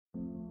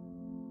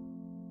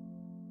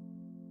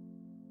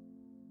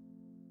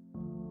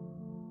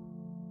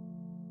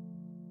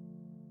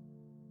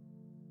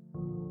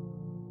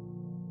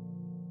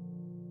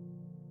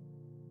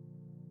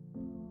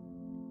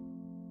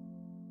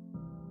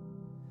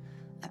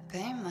I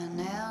paint my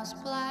nails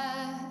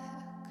black.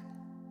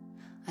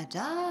 I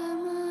dye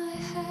my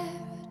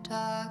hair a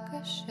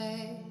darker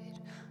shade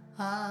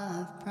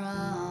of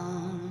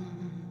brown.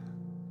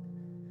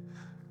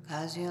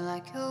 'Cause you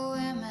like your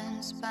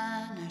women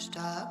Spanish,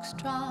 dark,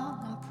 strong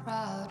and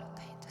proud. I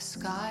paint the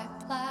sky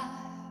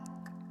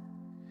black.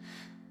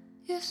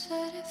 You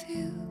said if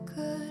you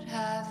could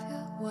have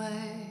your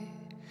way,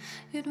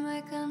 you'd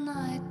make a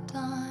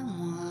nighttime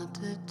world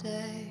a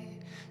day,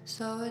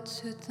 so it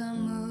suits the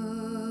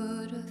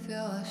mood of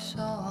your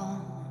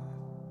soul.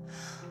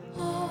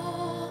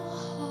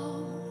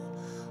 Oh,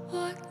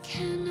 what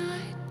can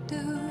I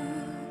do?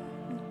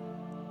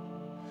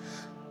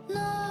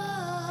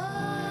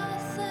 Nothing,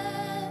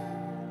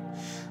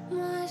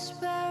 my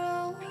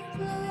sparrow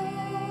blue.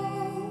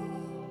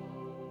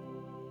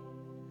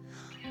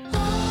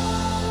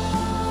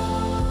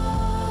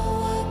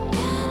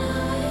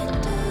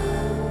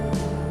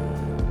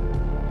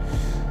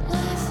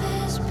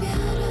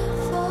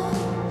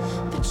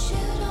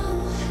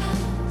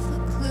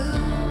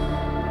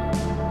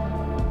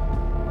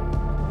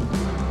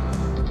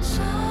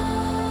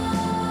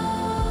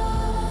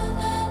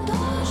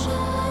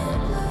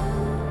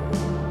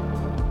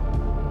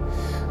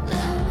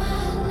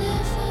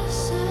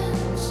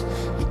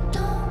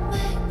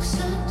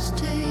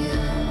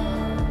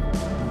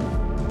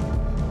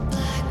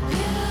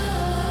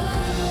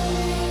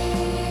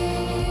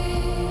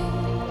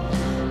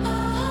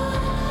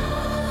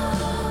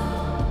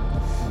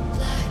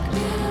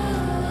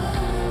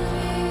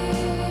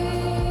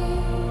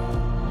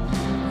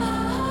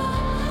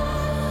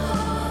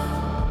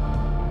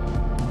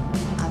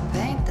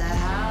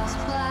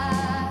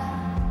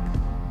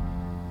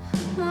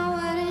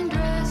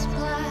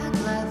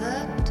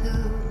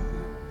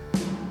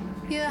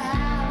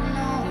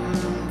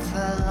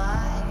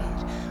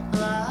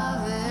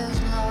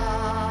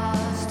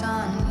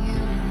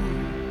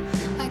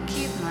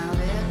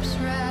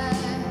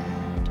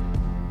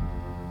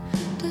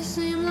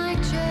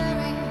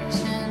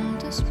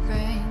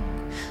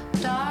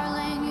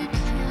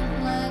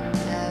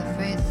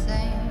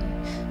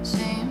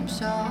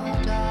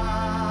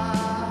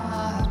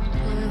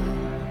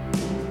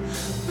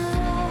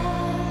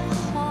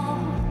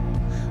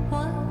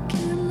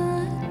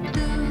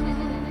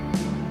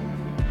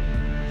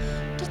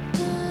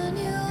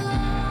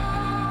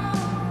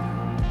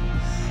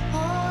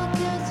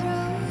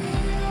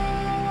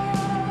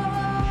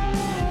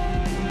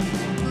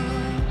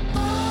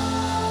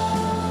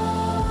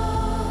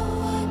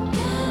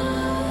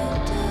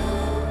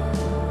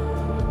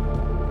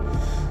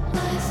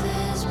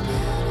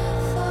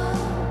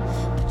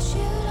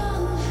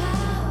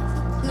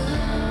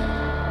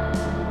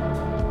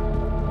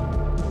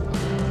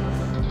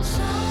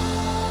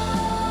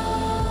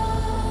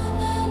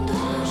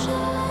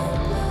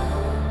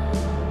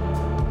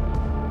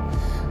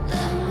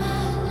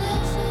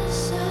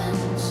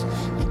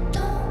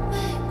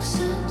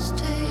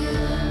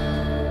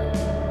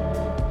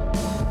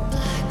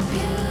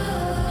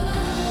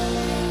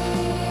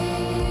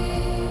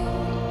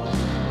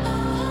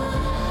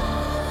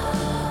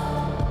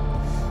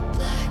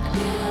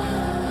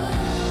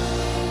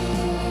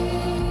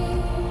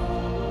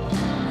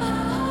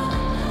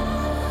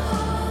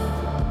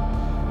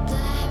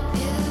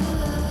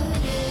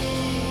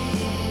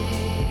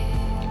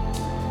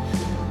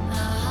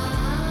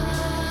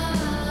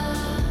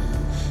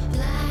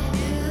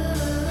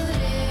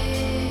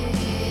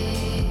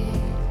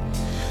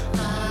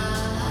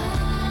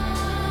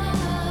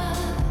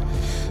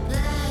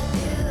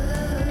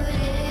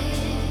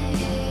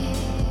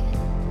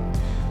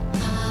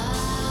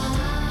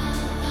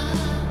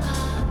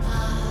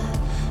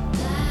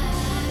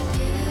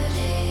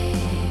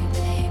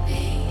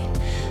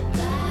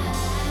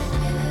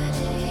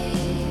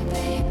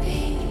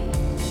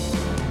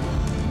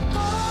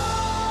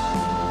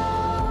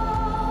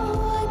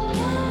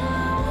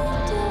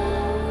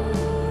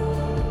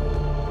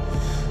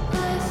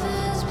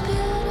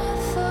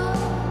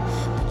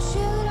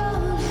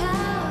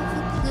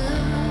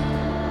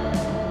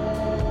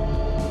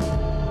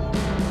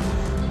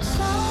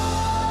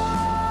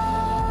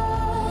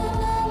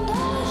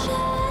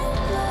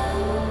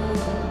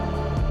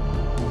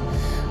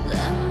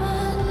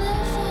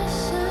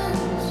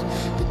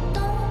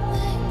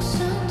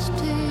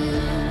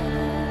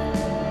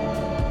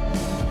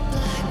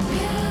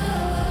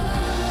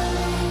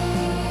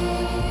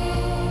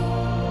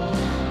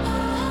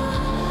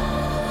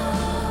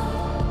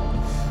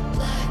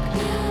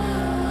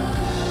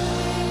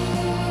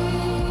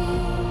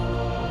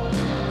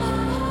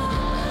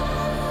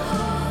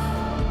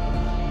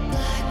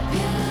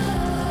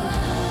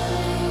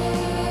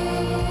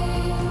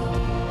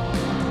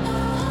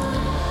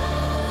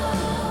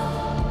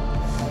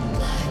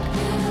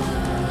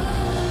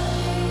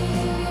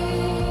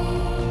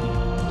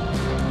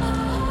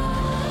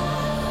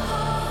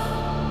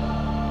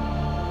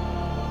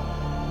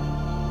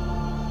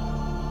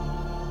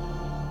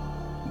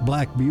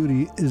 Black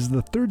Beauty is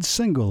the third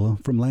single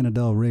from Lana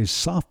Del Rey's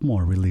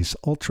sophomore release,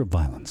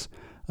 Ultraviolence.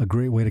 A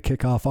great way to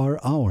kick off our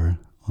hour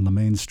on the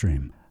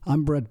mainstream.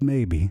 I'm Brett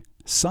Maybe,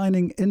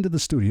 signing into the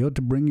studio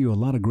to bring you a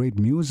lot of great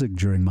music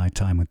during my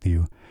time with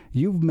you.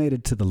 You've made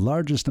it to the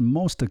largest and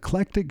most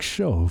eclectic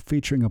show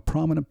featuring a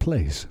prominent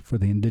place for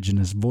the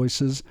Indigenous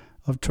voices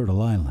of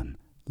Turtle Island.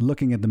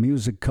 Looking at the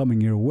music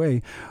coming your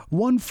way,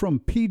 one from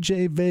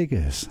PJ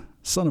Vegas,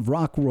 son of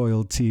rock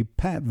royalty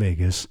Pat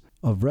Vegas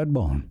of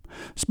Redbone.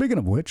 Speaking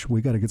of which,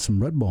 we got to get some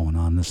Redbone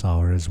on this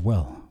hour as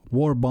well.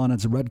 War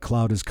Bonnet's Red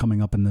Cloud is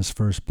coming up in this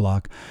first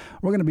block.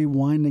 We're going to be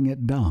winding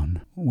it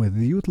down with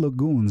Youth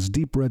Lagoon's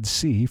Deep Red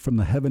Sea from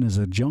the Heaven is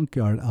a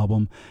Junkyard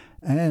album.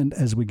 And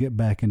as we get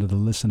back into the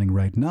listening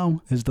right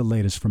now is the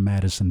latest from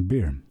Madison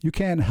Beer. You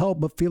can't help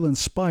but feel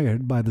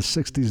inspired by the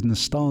 60s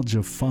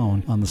nostalgia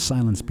found on the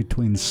Silence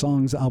Between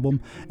Songs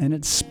album, and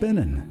it's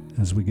Spinnin'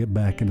 as we get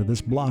back into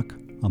this block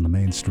on the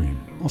mainstream.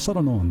 Also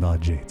don't know on the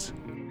Jades.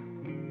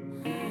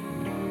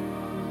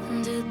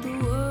 Did the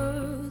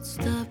world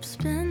stop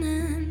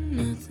spinning?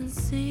 Nothing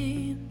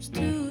seems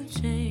to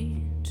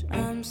change.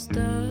 I'm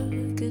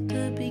stuck at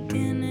the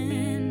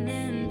beginning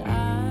and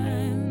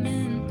I'm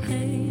in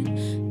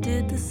pain.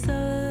 Did the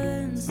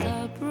sun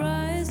stop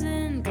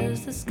rising?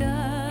 'Cause the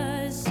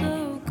sky's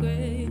so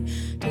gray.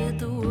 Did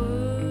the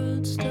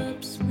world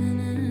stop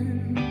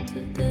spinning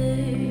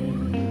today?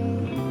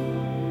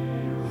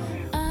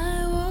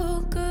 I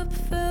woke up,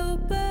 fell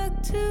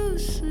back to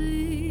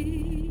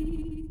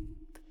sleep.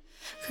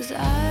 'Cause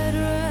I'd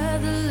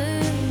rather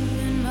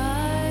live in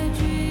my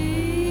dreams.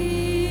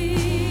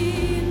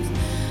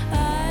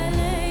 I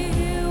lay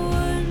here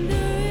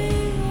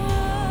wondering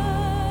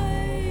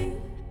why.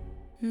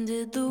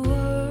 Did the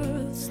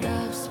world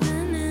stop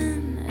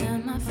spinning?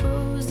 Am I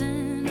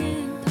frozen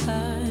in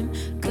time?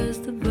 'Cause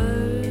the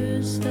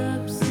birds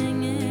stopped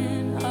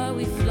singing. Are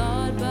we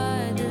flawed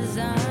by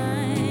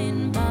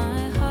design?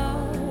 My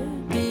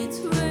heart beats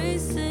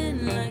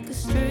racing like a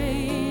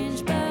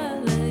strange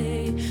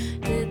ballet.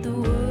 Did the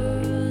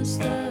world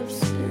stop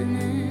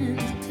spinning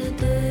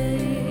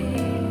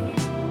today?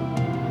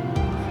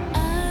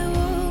 I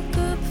woke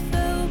up,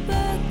 fell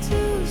back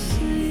to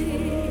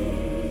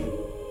sleep.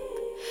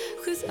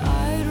 'Cause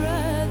I'd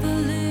rather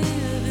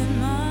live in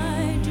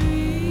my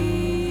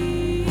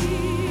dreams.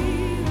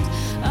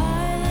 I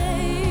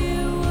lay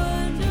here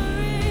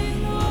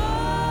wondering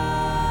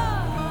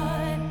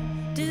why.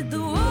 Did the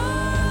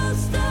world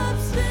stop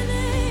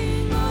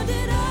spinning or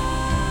did I?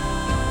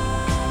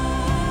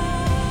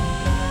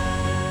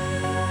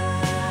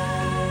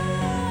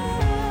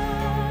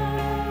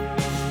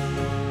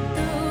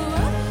 The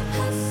world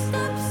has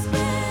stopped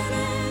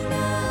spinning,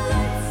 the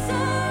lights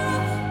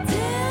are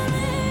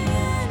dimming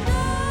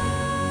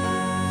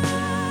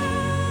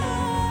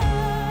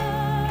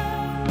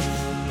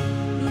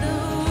and the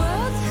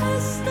world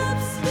has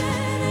stopped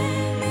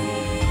spinning, the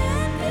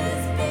end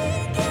is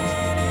beginning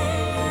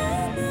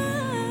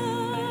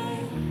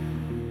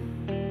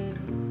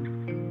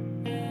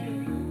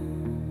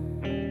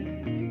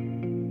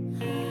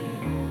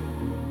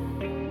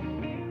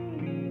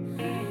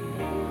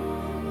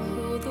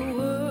Oh, the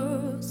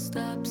world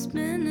stops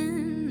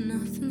spinning,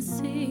 nothing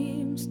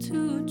seems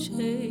to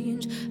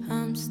change.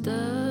 I'm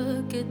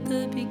stuck at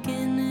the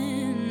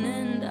beginning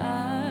and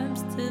I'm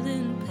still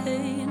in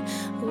pain.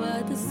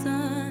 Why the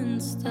sun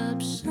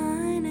stops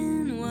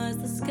shining? Why's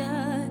the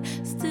sky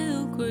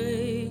still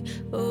gray?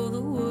 Oh,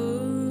 the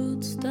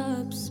world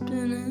stops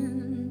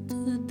spinning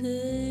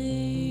today.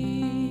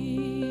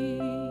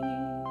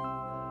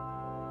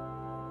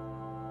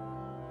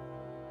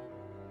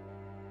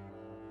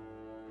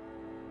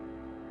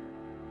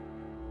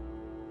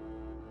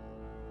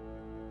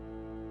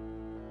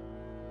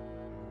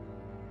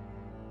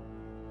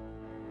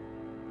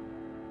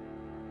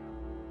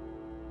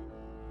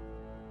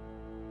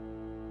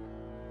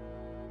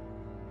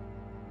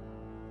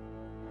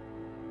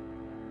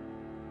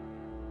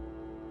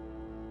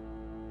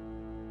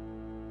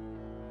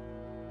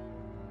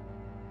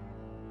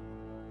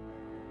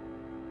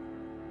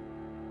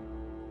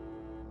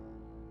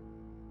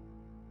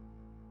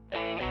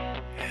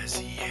 As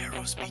the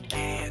arrows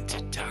began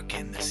to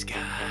darken the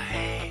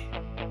sky,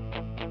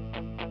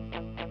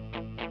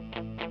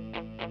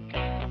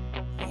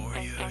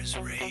 warriors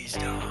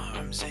raised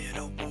arms in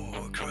a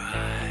war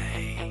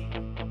cry.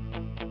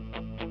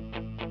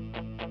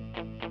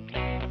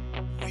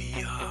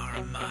 We are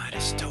a mighty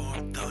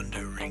storm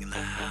thundering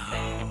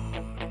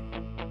loud,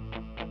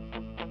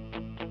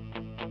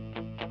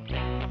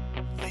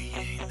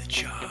 leading the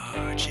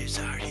charge is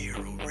our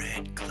hero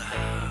Red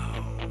Cloud.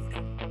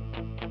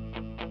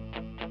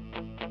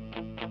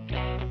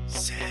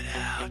 Set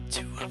out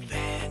to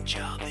avenge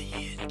all the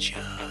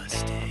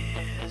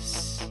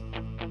injustice,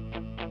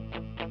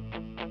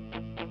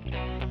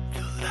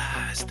 the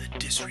lies, the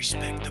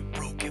disrespect, the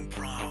broken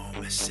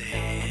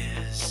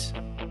promises.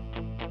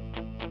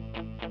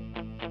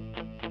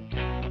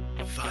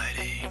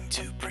 Fighting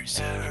to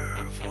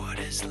preserve what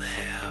is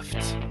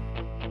left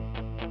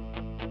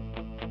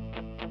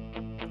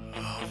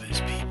of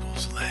his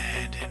people's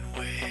land and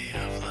way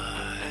of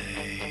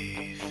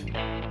life.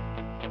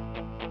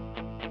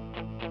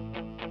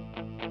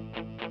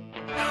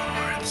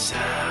 North,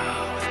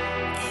 south,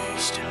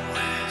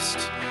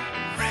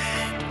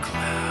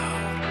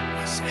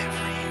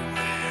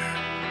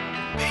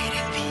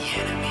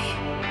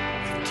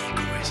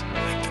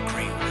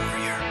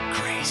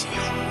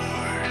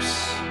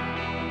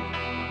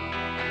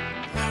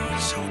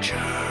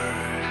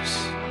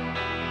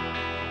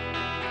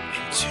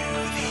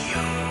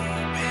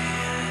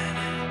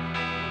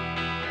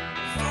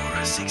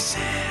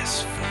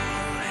 successful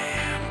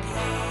ambush.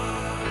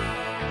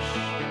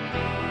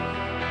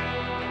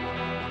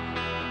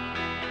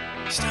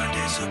 Stunned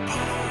his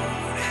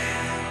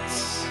opponents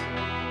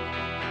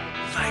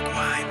like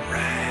white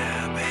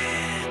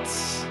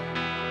rabbits,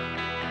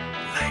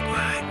 like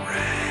white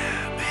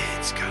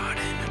rabbits caught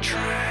in a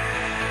trap.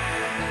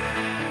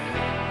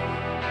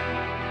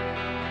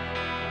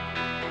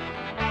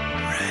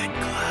 Red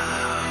cloud.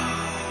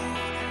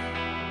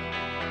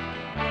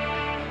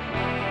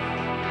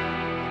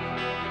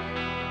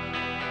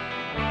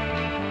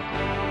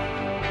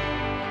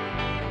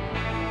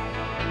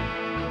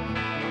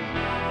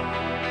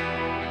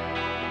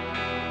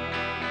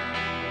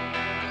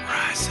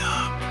 Rise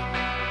up,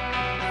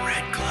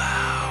 red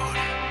cloud,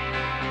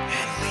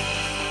 and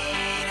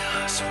lead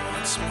us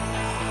once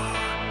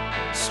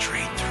more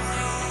straight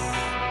through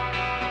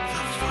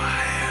the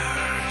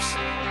fires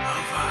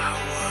of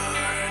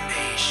our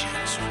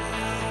nation's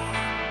war.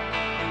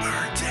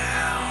 Burn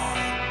down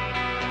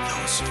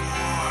those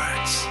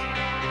forts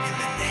in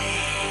the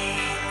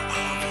name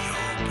of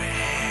your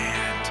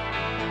band.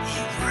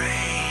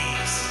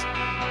 Erase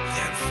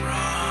them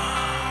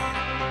from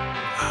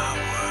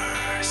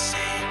our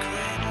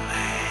sacred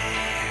land.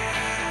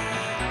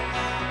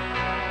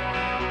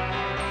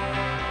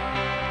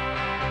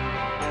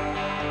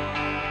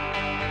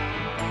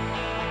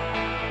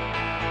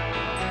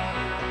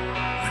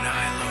 When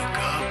I look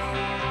up,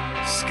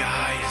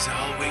 sky is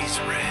always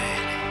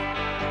red,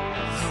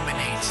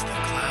 illuminates the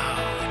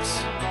clouds.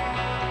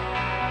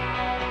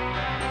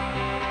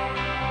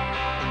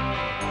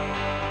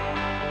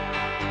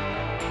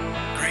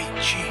 Great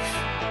Chief,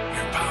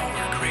 your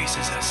power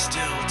graces us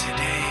still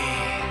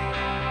today.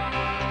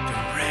 The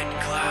red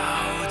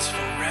clouds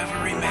forever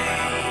remain.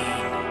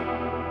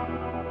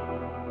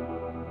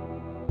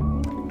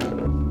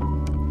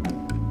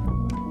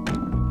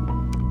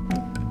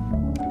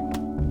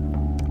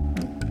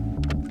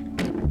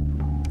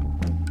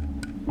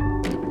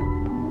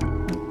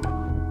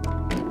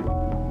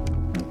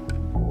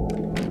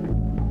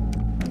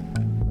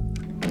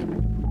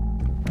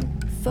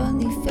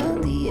 Finally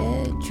found the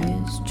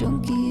address,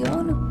 junkie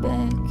on a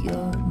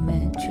backyard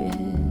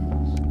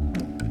mattress.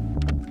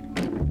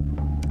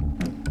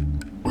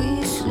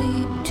 We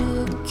sleep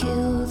to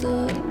kill the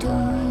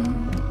time.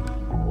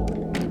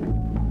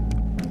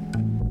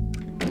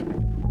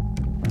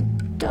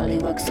 Dolly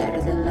walks out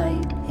of the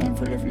light,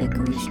 handful of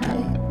licorice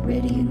night,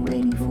 ready and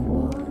waiting for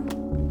war.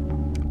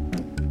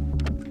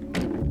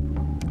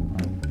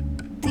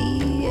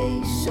 The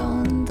ace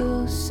on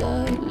the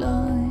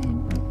sideline.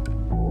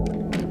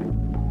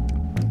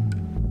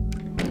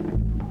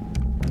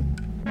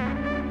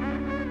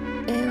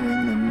 And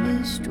when the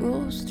mist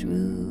rolls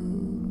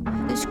through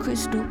this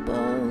crystal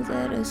ball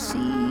that I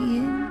see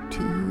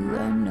into,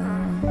 I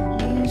know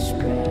you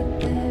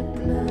spread that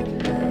blood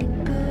like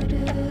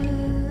butter,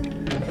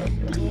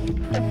 deep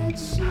red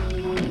sea.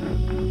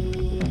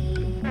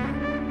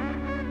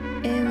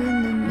 And when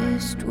the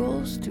mist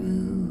rolls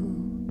through,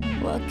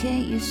 why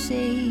can't you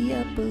say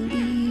I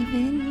believe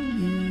in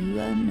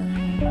you? I know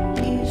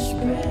you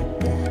spread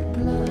that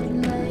blood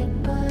like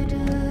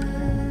butter,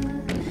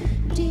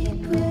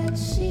 deep red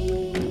sea.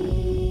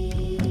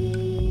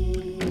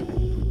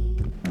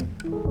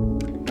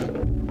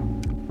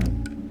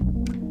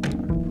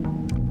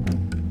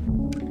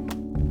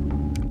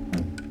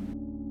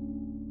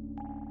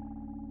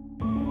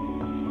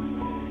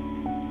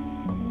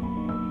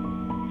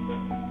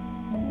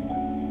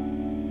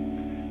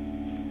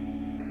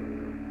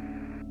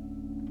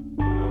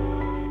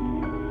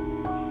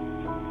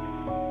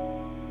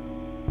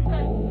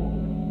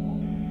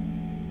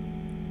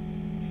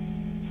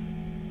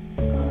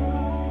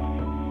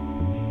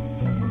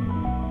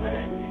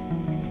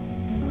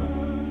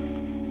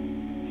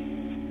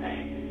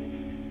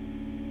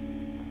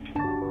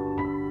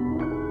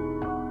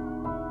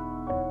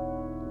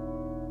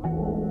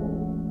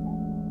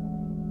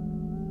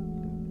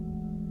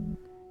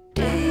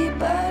 Day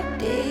by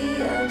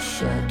day I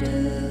shudder,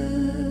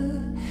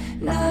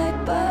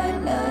 night by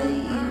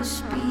night you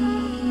speak.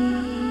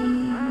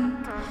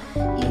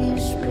 You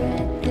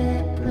spread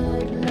that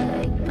blood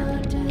like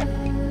butter,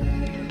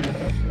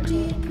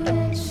 deep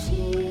red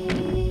sea.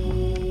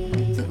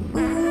 The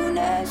moon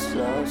has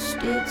lost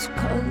its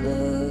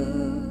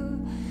color,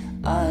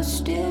 I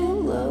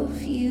still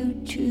love you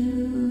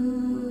too.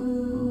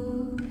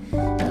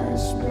 I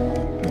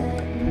spread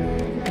that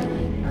blood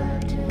like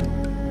butter,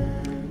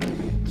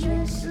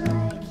 just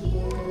like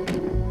you.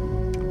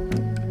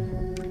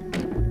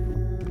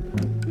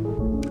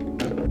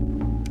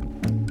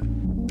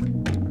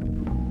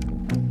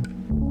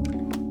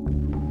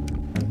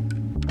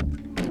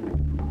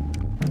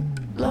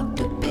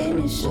 Locked up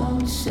in his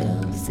own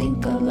cell,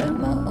 think I like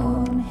my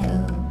own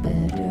hell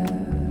better.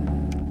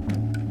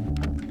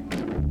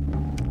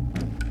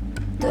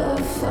 The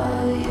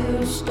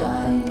fire's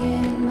dying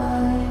in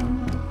mine.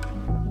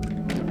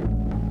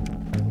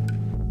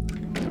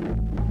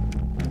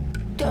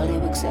 Dolly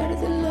walks out of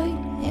the light,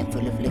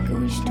 handful of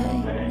licorice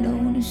tight, no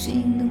one has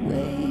seen the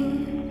wave.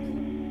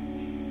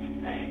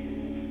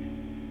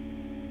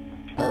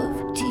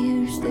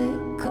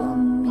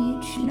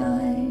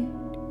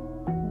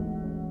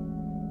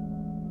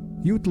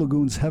 Youth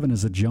Lagoon's Heaven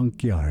is a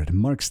Junkyard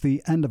marks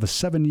the end of a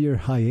 7-year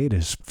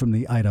hiatus from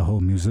the Idaho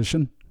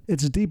musician.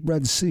 It's Deep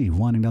Red Sea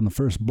winding down the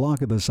first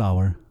block of this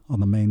hour on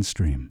the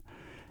mainstream.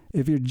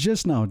 If you're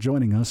just now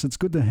joining us, it's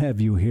good to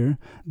have you here.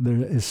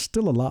 There is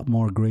still a lot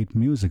more great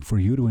music for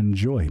you to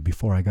enjoy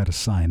before I got to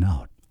sign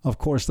out. Of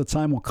course, the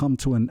time will come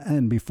to an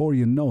end before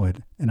you know it,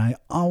 and I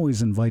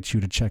always invite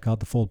you to check out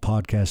the full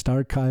podcast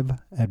archive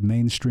at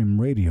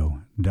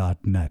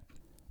mainstreamradio.net.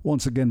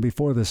 Once again,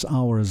 before this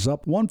hour is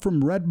up, one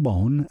from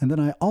Redbone, and then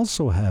I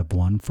also have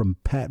one from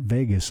Pat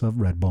Vegas of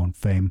Redbone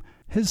fame,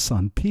 his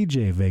son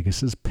PJ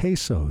Vegas's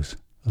Pesos,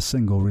 a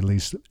single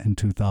released in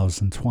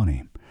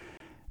 2020.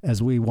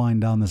 As we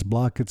wind down this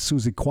block, it's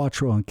Suzi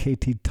Quatro and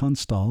KT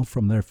Tunstall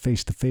from their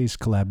face-to-face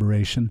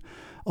collaboration.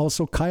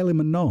 Also, Kylie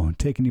Minogue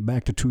taking you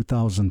back to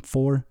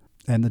 2004,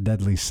 and The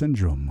Deadly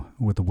Syndrome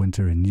with The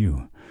Winter in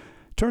You.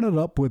 Turn it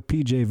up with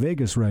PJ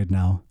Vegas right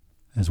now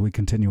as we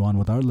continue on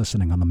with our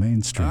listening on the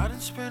mainstream. I done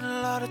spent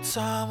a lot of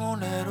time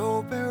on that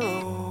open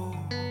road.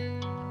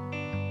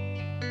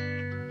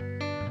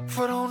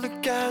 Foot on the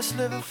gas,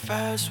 living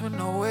fast with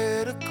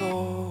nowhere to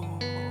go.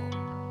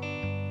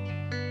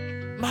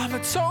 Mama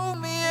told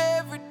me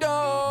every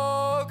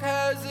dog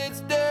has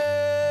its day,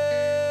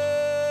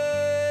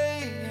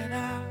 and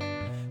I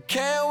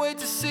can't wait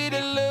to see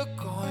the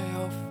look on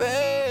your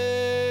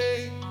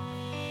face.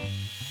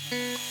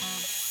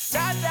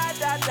 Da da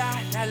da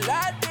da, la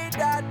la di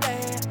da da.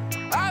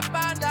 I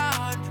find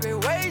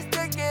 100 ways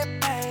to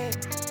get paid.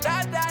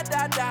 Da da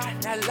da da,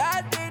 la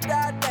la di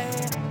da da.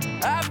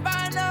 I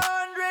find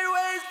 100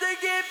 ways to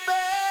get paid.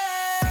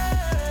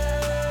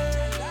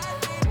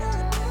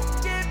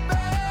 Get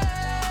paid.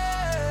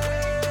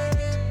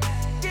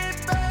 Get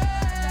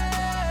paid.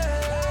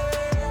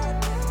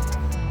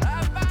 I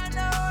find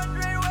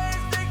 100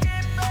 ways to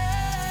get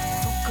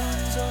paid. Two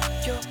guns up,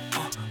 yo,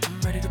 I'm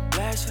ready to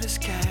blast for this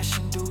cash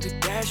and do the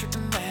dash with the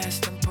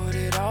mask and put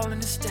it all in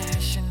the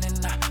stash and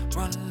then I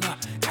run up.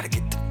 Gotta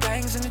get the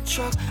things in the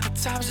truck. At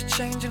times are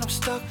changing, I'm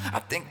stuck. I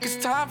think it's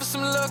time for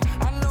some luck.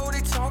 I know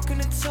they talking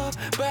it tough,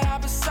 but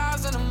I've been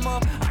sizing them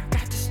up. I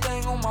got this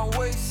thing on my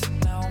waist, and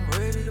now I'm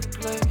ready to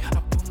play.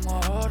 I put my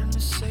heart in the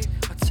safe.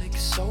 I take it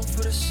so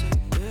for the sake.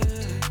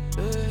 Yeah,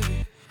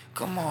 yeah.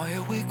 Come on,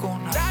 here we go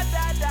now. Da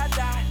da da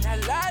da, la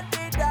la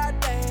di da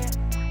da.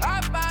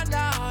 I find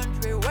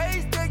 100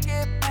 ways to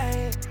get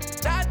paid.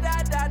 Da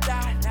da da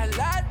da, la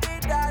la di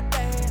da da.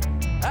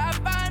 I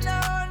find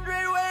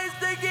 100 ways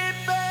to get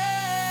paid.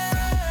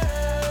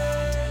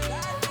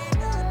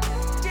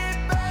 Get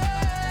paid.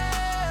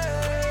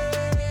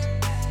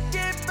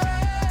 Get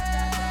paid.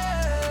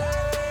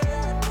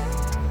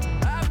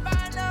 I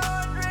find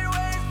 100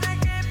 ways to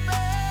get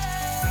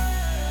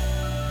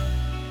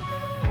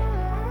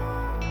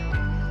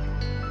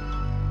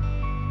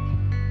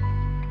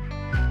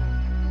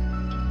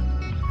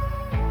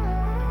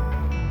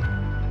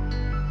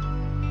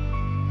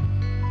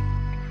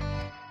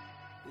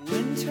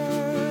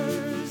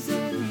Winter's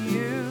in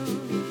you.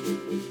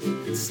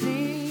 It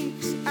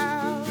sneaks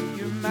out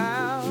your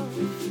mouth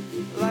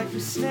like a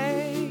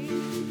snake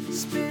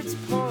spits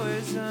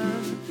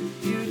poison.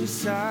 You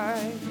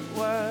decide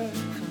what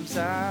comes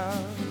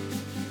out.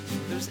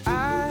 There's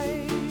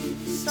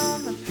ice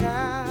on the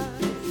path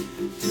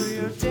to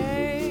your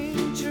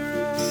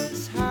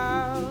dangerous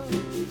house.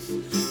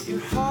 Your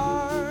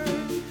heart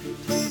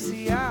plays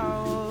the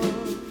owl,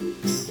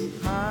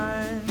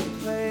 mine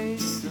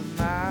plays the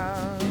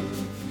mouse.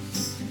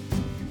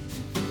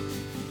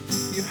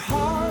 Your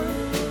heart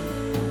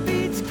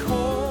beats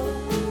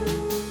cold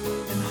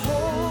and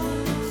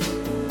holds.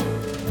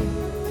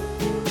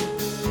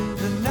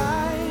 The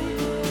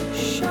night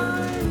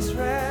shines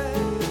red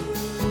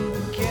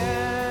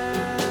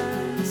again.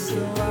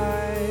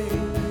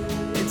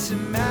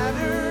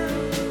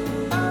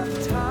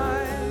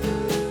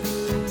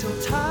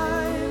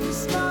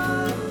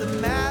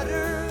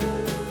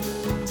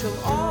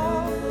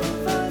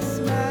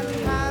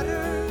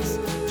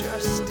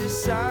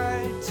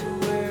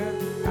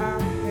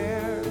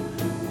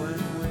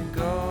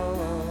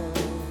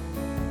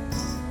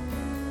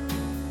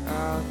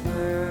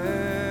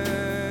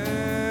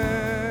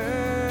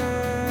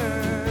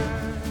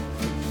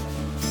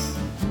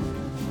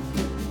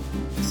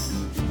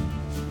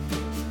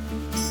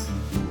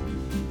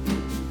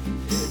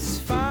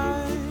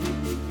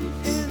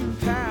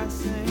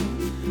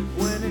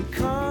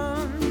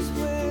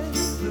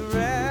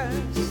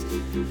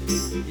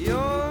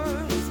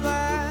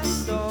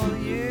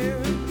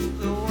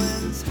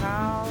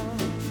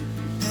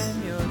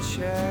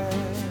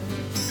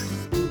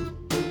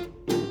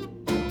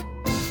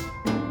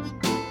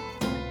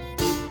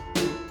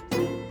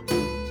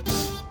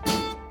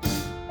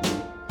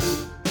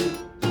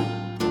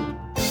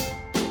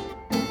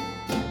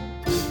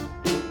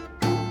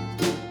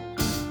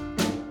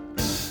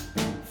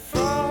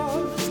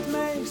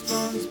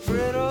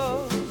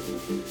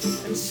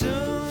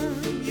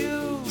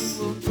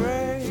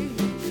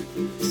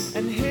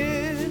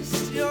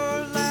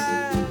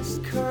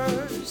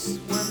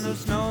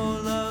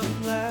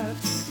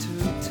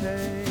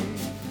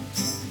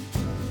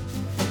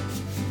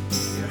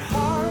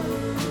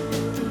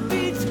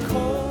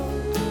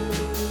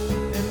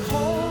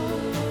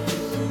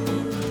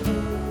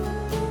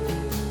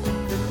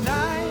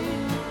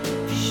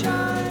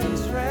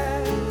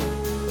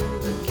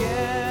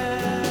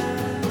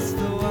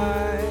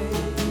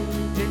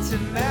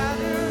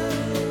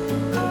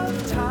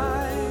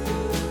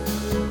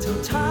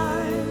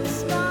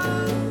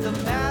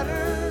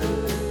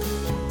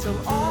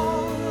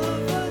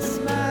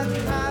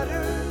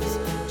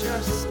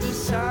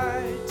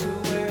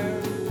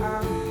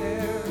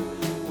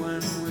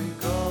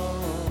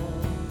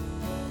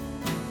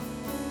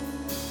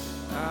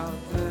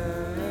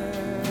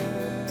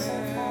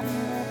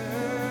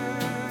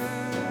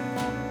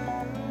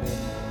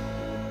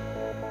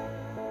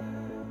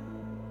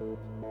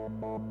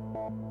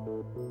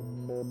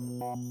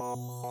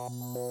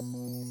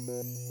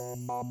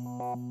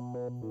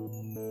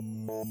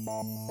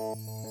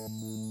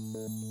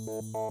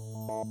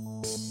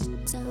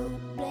 Don't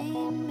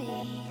blame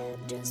me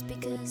just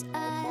because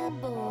I am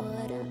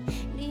bored. I'm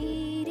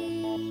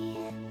needy.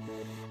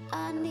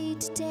 I need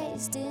to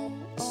taste it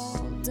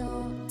all.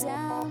 Don't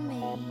down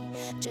me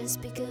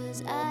just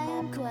because I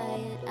am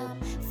quiet. I'm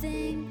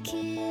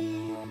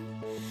thinking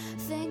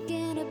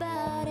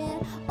about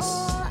it.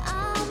 Oh,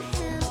 I'm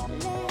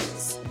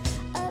helpless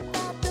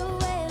about the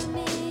way of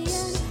me,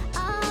 and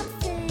I'm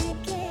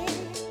thinking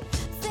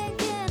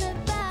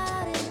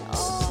about it.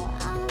 Oh,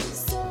 I'm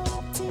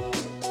salty,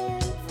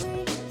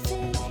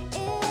 everything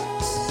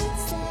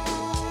inside.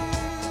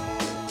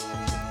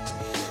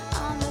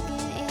 I'm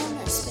looking in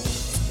the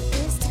space,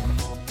 this time,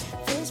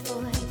 this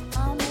void.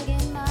 I'm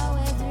making my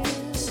way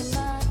through the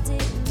muddy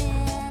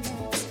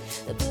minutes.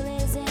 The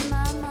bullet's in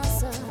my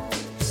muscle,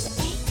 the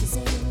ache is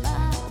in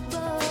my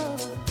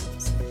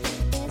bones.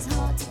 It's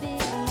hard to be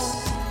alone.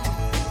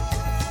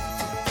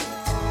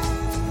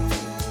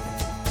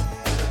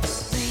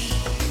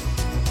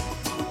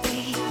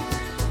 Breathe,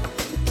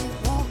 it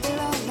won't be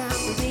long now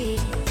to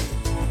breathe.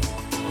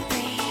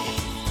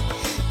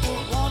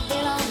 It won't be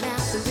long now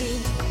to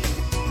breathe.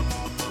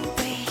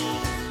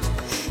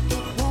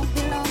 It won't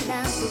be long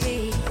now to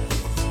breathe.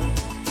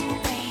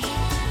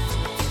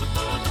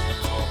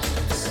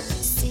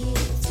 See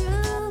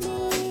through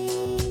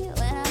me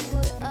when I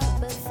put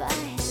up a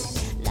fight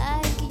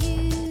like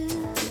you.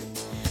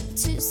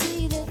 To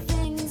see the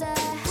things I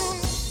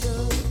had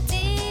go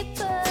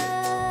deeper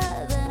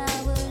than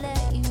I will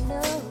let you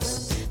know. I'm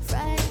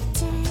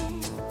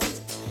frightened,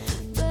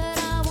 but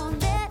I won't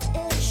let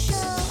it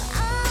show.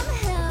 I'm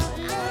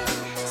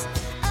helpless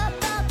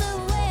about the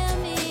way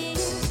I'm me.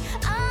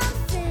 I'm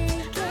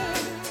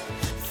thinking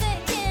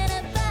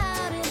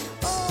about it.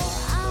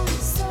 Oh, I'm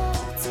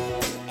salty,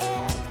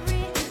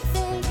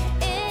 everything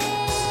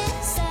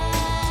inside.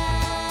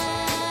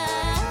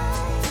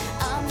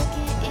 I'm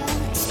looking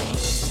in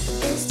space,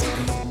 this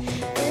time,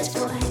 this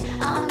void.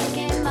 I'm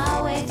making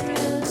my way through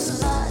the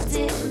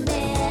muddy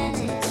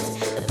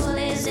minutes. The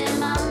bullet's in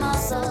my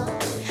muscle,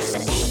 the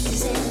ache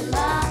is in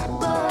my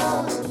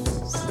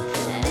bones,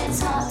 and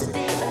it's hard to be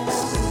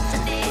alone.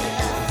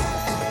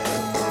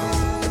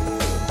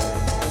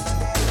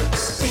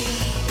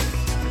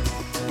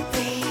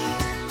 Breathe,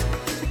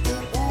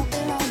 it won't be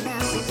long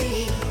now to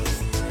breathe.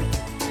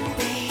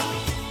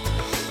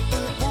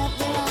 It won't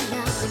be long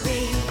now to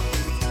breathe.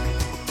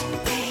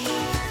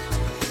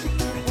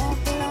 It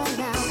won't be long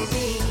now to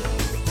breathe.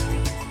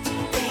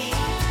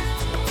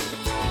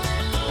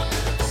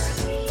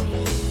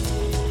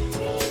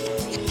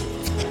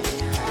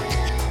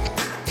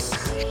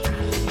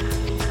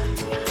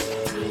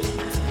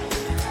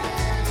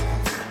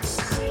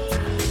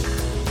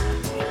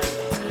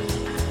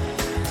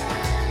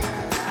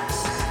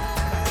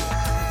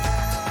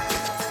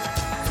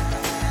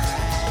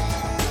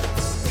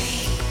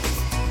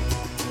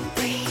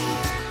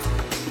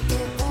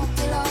 It won't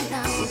be long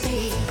now to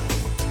breathe.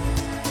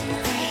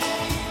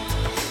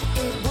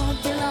 It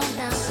won't be long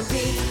now to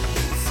breathe.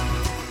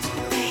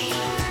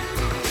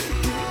 It won't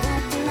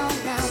be long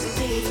now to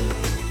breathe.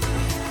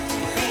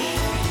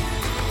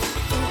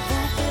 It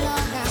won't be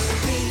long now to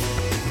breathe.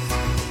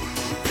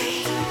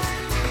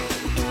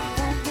 It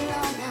won't be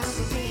long now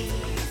to breathe.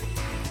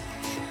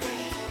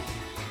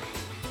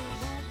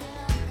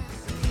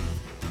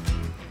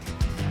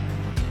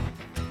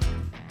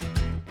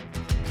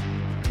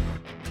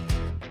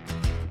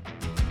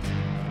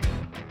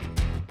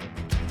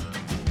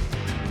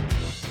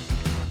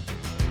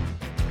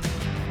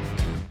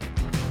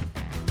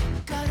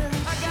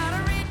 I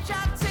gotta reach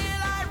out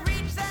till I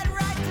reach that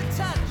right to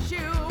touch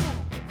you.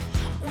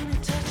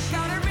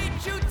 Gotta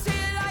reach you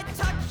till I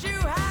touch you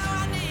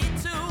how I need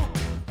to.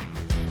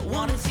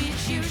 Wanna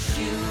teach you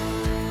shoot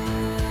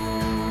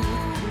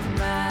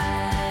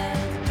my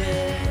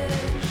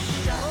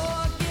bitch.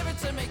 Oh, give it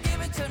to me,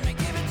 give it to me,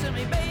 give it to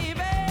me,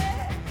 baby.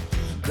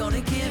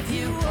 Gonna give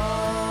you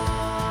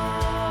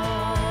all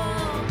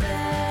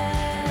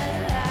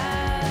that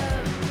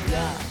I've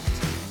got.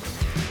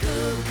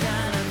 Good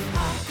kind of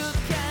hot, good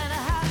kind of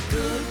hot,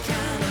 good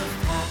kind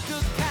of hot,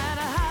 good kind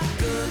of hot,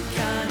 good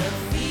kind of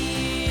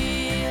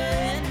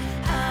feeling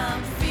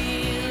I'm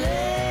feeling.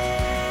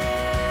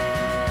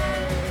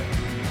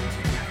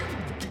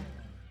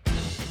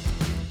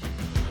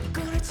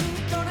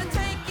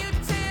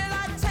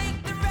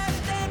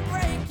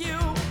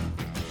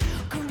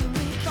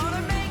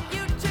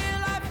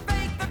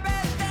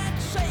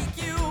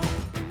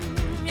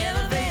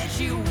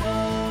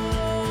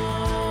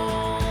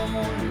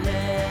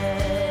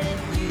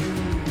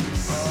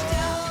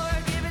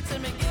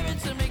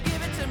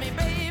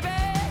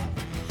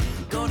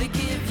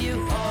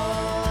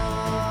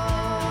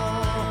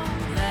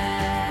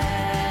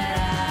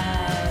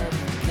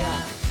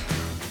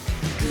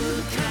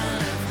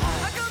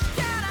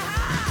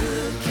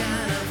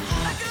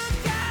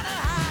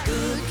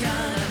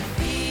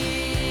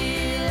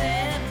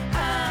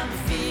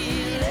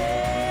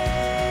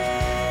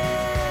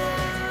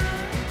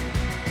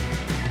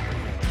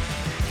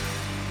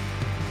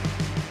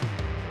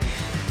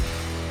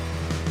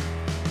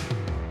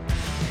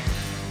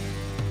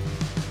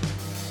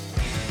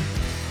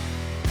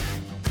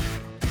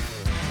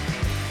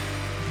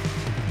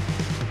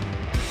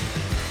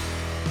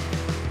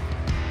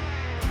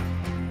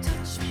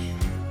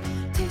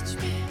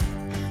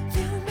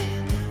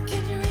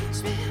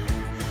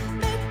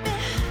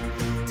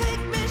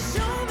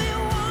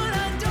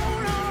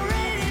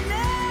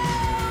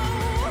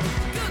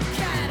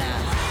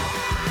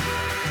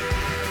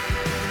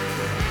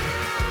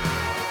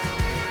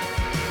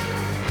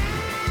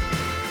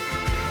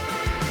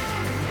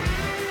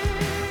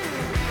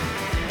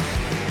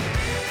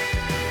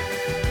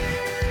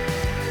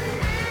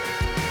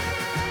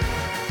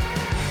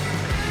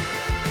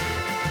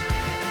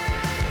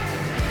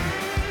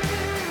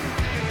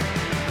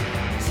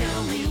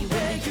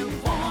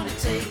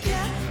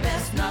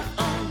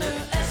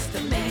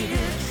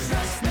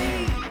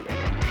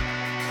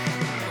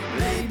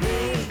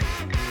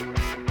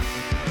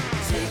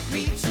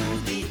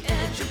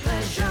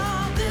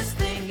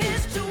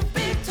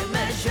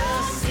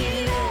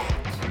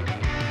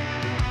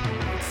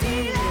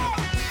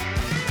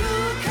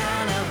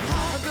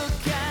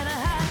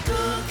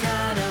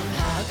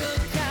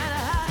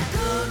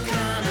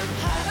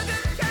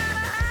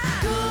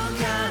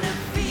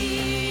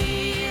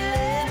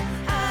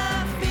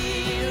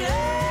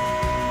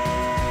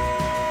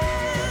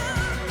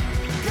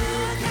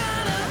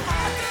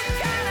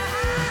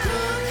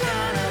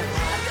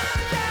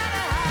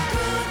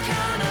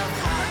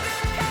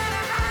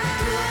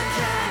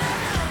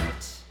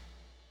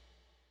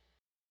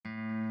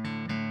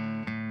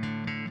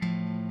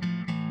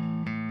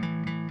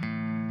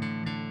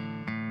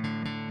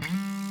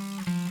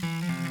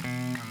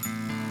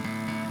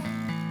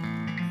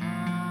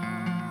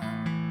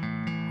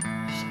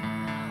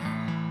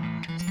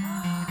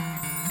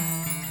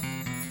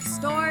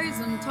 stories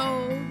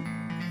untold,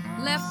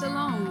 left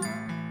alone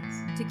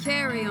to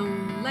carry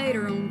on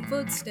later on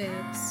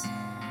footsteps.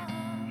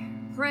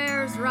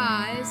 Prayers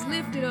rise,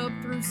 lifted up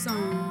through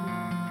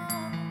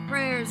song.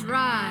 Prayers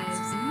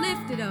rise,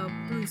 lifted up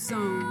through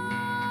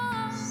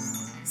song.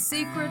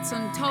 Secrets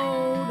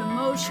untold,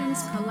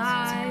 emotions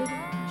collide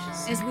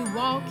as we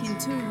walk in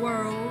two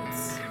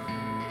worlds.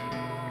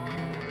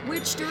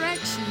 Which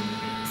direction?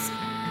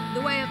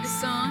 The way of the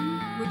sun,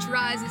 which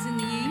rises in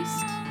the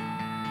east.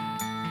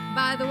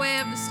 By the way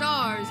of the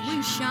stars,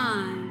 we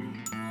shine.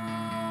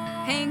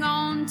 Hang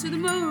on to the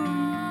moon,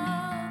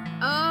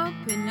 up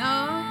and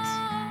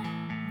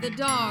up, the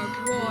dark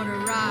water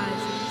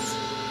rises.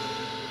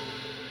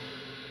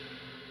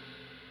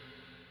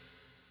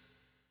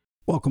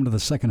 Welcome to the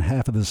second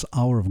half of this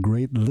hour of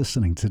great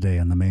listening today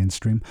on the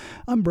mainstream.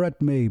 I'm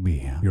Brett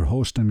Maybe, your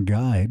host and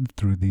guide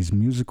through these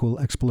musical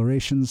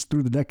explorations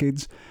through the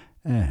decades.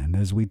 And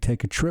as we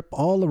take a trip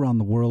all around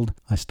the world,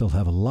 I still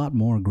have a lot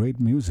more great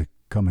music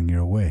coming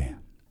your way.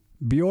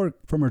 Björk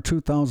from her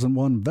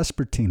 2001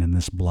 Vespertine in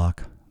this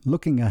block.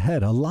 Looking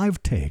ahead, a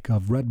live take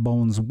of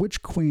Redbone's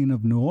Witch Queen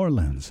of New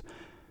Orleans.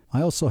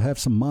 I also have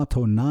some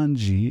Mato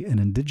Nanji and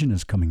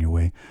Indigenous coming your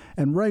way.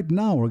 And right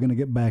now we're going to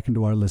get back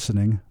into our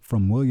listening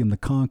from William the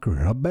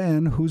Conqueror, a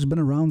band who's been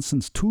around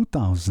since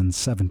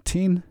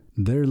 2017.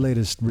 Their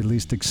latest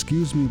released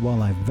Excuse Me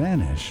While I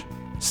Vanish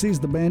sees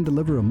the band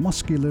deliver a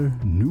muscular,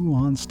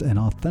 nuanced, and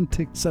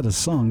authentic set of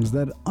songs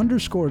that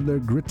underscore their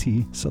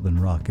gritty southern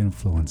rock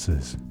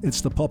influences.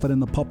 It's the Puppet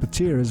and the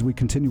Puppeteer as we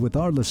continue with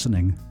our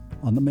listening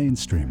on the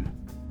mainstream.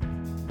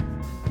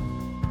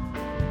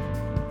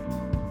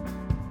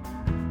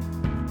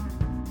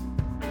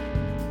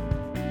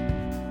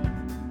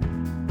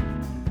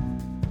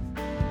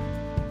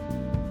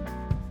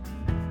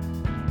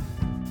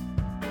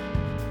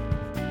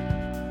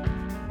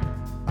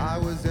 I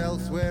was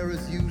elsewhere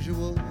as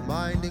usual,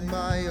 minding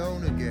my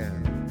own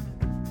again.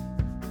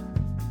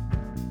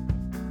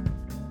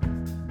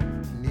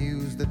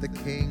 News that the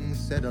king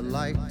set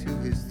alight to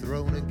his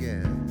throne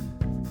again.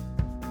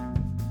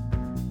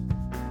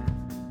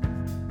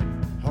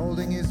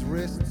 Holding his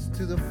wrists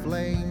to the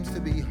flames to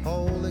be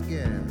whole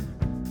again.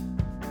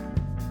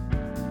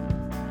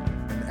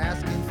 And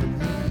asking for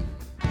me.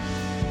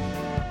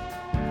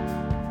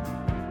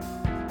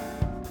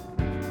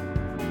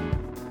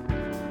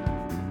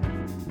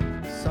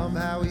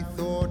 Somehow he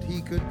thought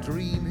he could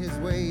dream his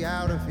way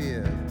out of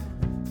here.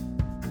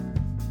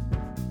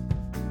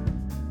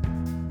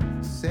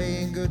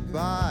 Saying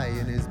goodbye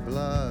in his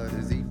blood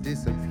as he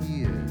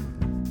disappeared.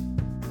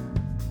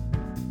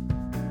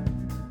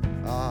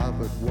 Ah,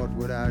 but what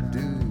would I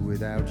do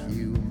without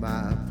you,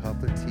 my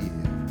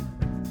puppeteer?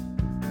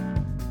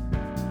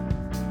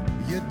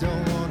 You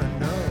don't wanna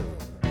know.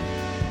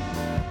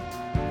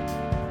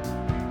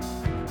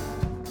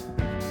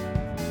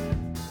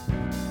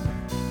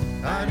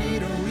 I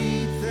need a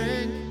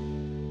rethink,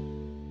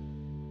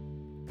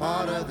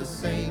 part of the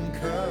same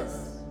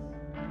curse.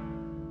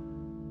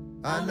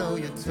 I know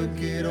you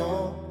took it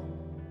all,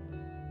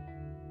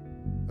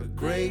 a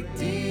great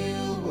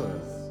deal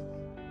worse.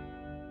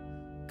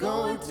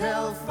 Go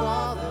tell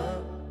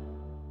father,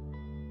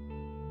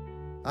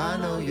 I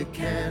know you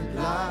can't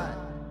lie,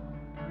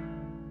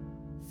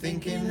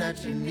 thinking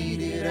that you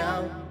need it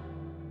out,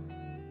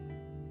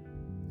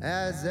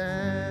 as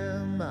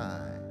am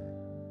I.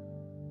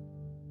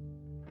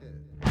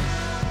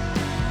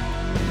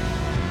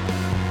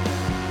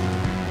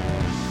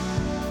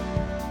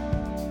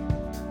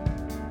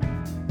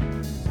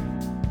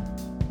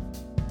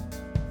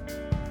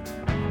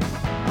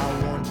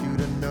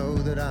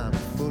 That I'm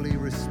fully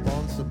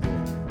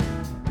responsible.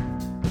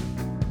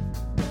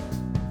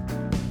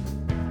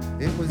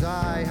 It was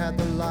I had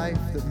the life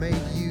that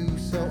made you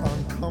so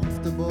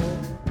uncomfortable.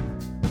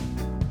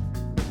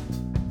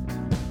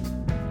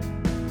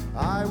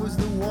 I was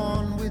the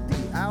one with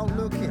the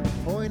outlook and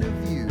point of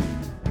view.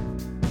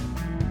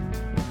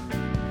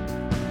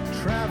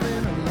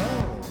 Traveling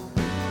alone.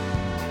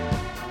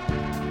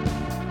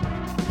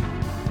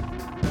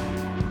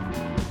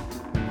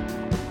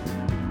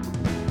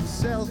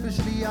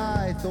 Selfishly,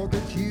 I thought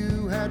that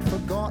you had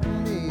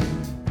forgotten me.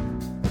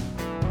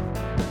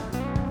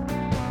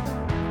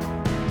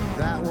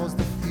 That was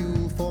the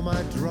fuel for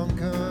my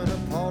drunken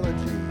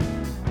apology.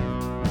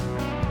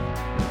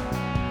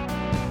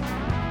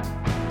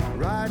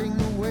 Riding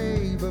the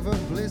wave of a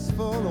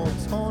blissful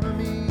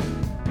autonomy.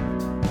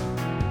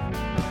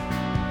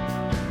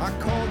 I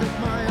called it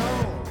my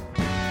own.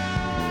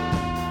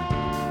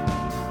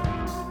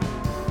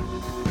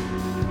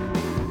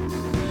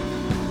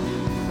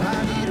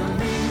 I need a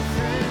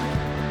rethink,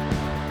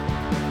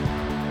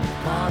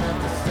 part of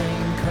the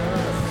same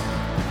curse.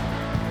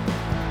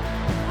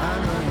 I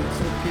know you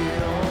took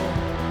it all,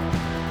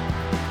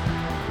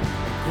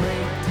 a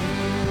great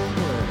deal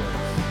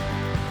worse.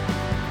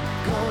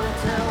 Go and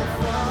tell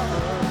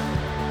father,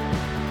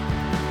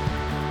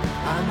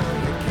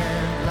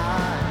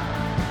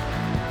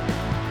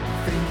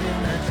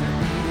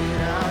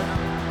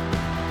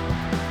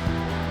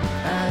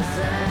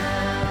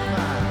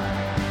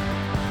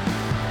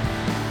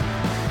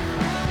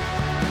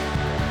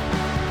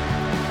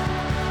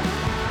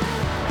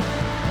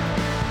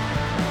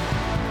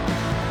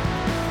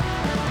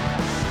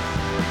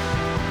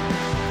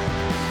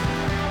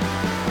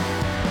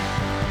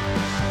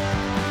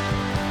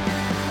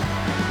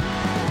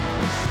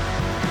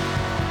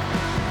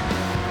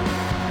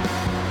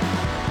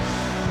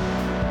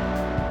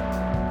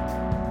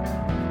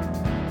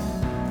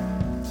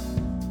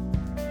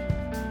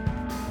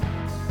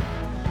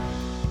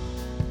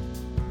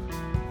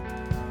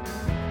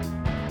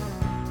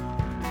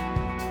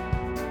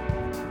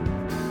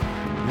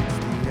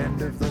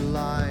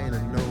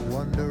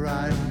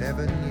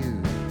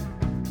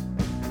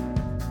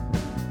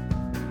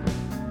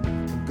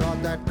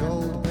 that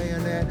gold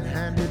bayonet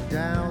handed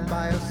down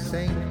by a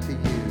saint to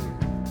you.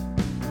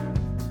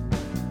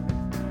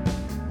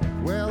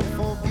 Well,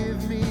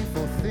 forgive me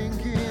for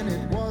thinking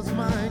it was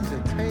mine to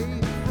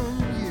take from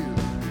you.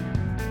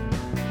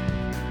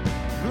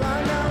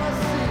 Blind now I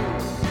see,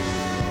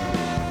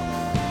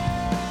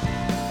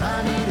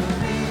 I need a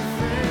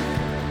rethink,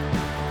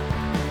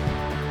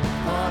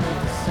 part of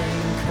the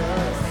same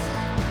curse.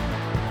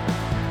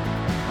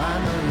 I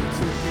know you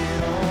took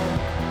it all,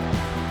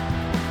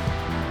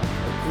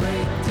 a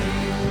great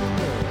deal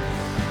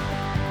worse.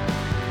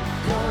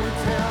 Go and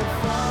tell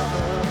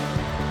Father,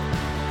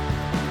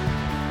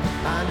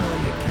 I know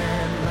you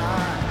can't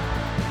lie,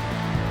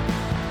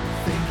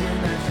 thinking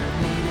that you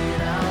need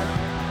it out,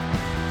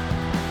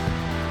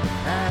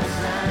 as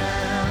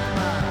am I,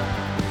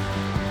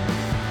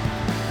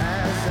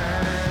 as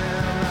am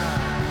I.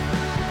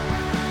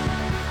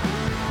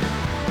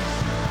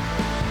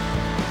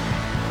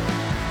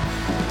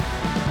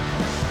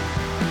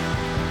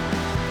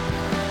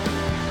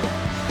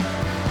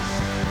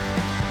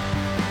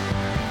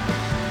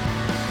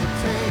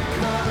 Take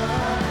cover,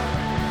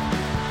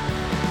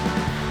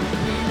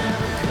 we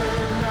never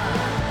could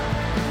lie,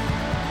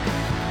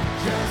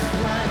 just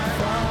like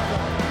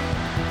Father,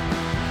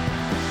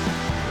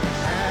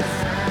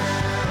 as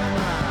am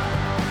I.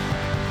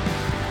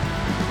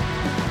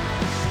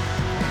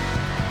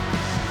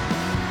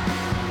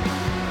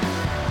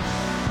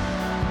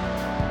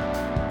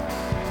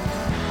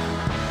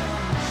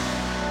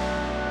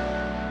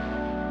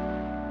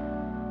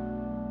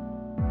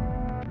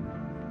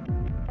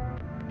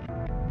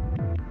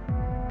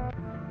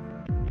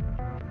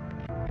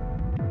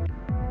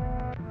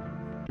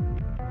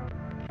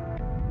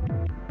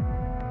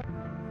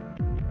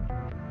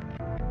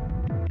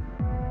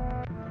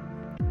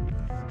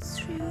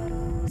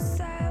 Through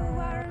the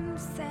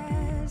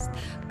warmest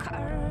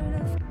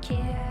current of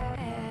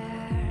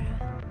care,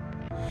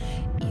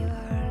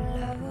 your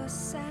love was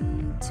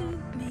sent to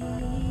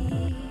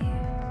me.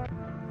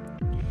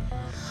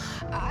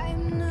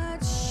 I'm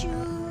not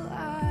sure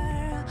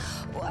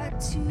what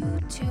to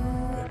do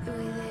with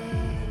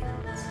it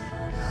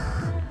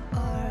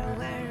or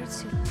where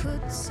to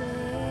put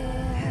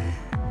it.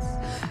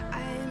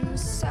 I'm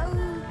so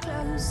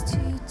close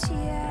to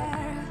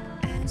tear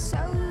and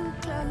so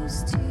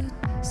close to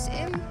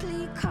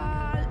simply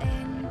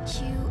calling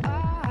you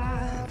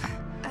up.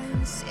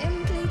 I'm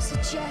simply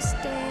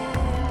suggesting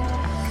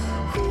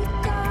we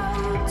go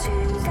to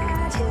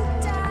that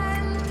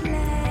hidden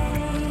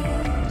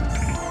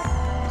place.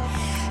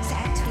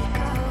 That we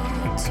go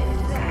to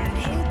that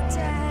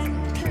hidden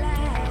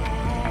place.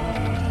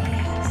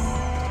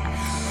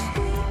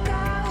 We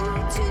go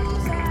to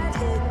that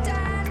hidden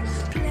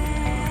place.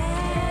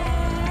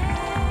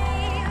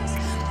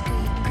 We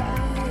go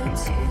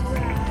to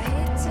a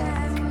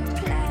hidden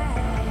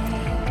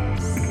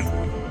place.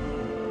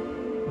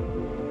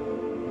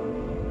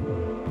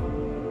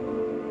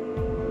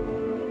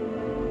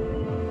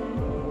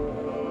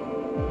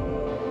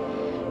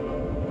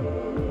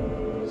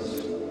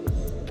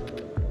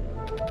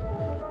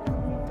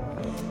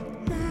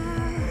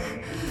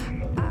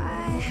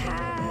 I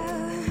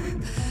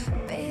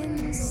have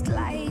been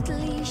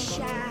slightly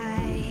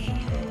shy,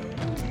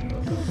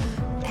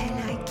 and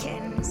I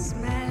can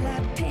smell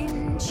a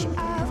pinch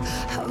of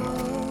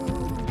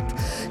hope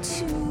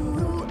to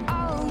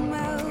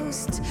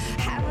almost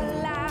have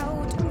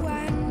allowed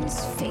one's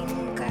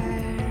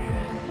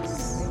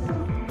fingers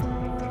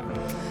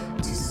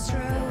to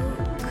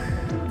stroke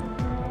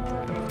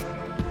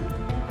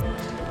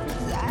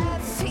the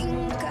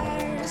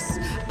fingers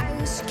I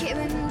was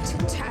given to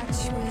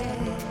touch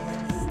with.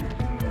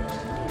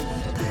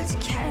 But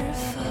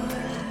careful,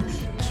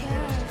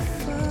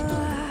 careful.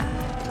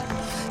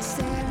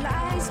 There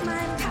lies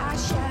my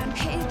passion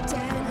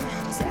hidden.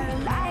 There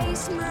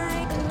lies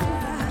my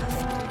love.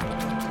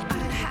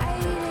 I'll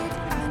hide it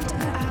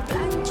under a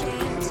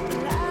blanket,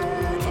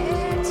 lull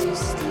it to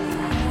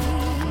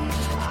sleep.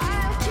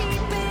 I'll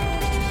keep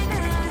it in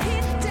a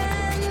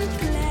hidden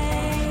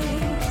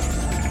place.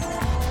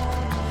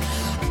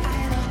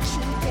 I'll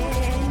keep it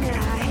in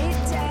a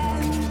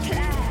hidden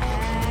place.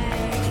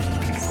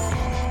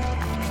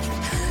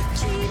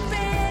 Keep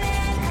it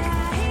in a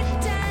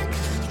hidden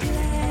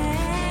place.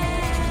 Keep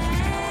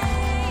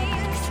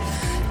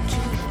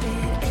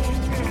it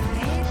in a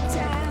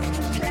hidden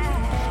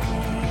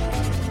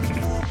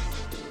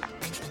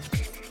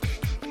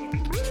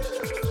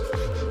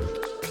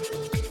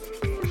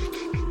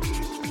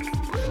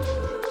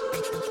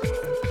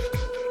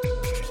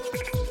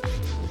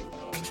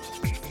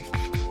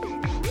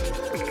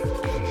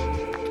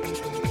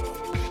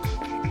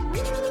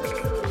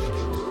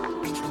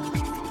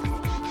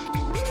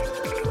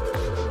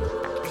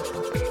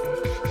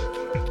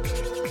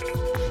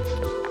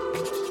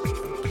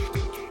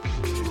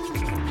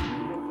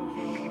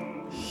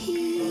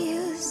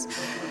He's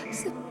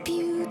the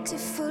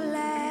beautifulest,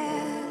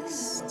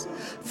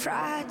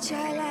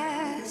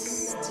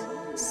 fragilest,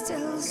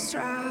 still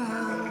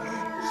strong,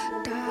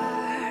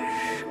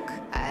 dark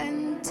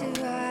and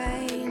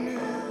divine,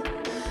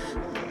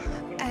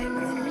 and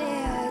we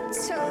live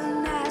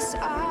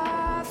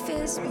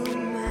last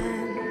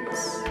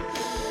moments,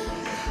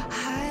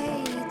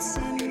 hides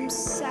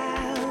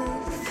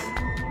himself,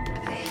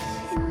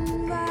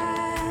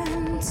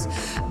 invents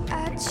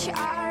a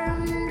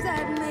charm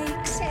that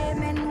makes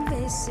him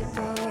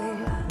invisible,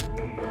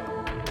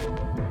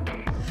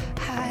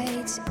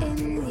 hides in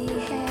the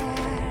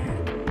hair.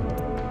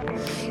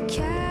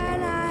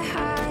 Can I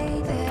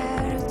hide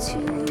there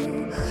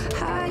too?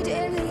 Hide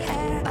in the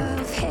hair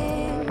of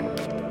him.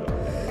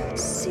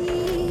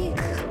 See,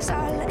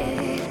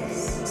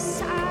 solace,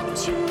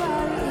 sanctuary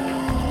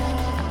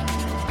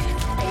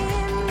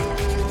in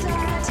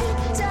that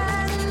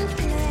hidden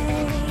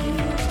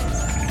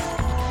place.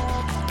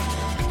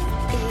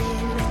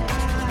 In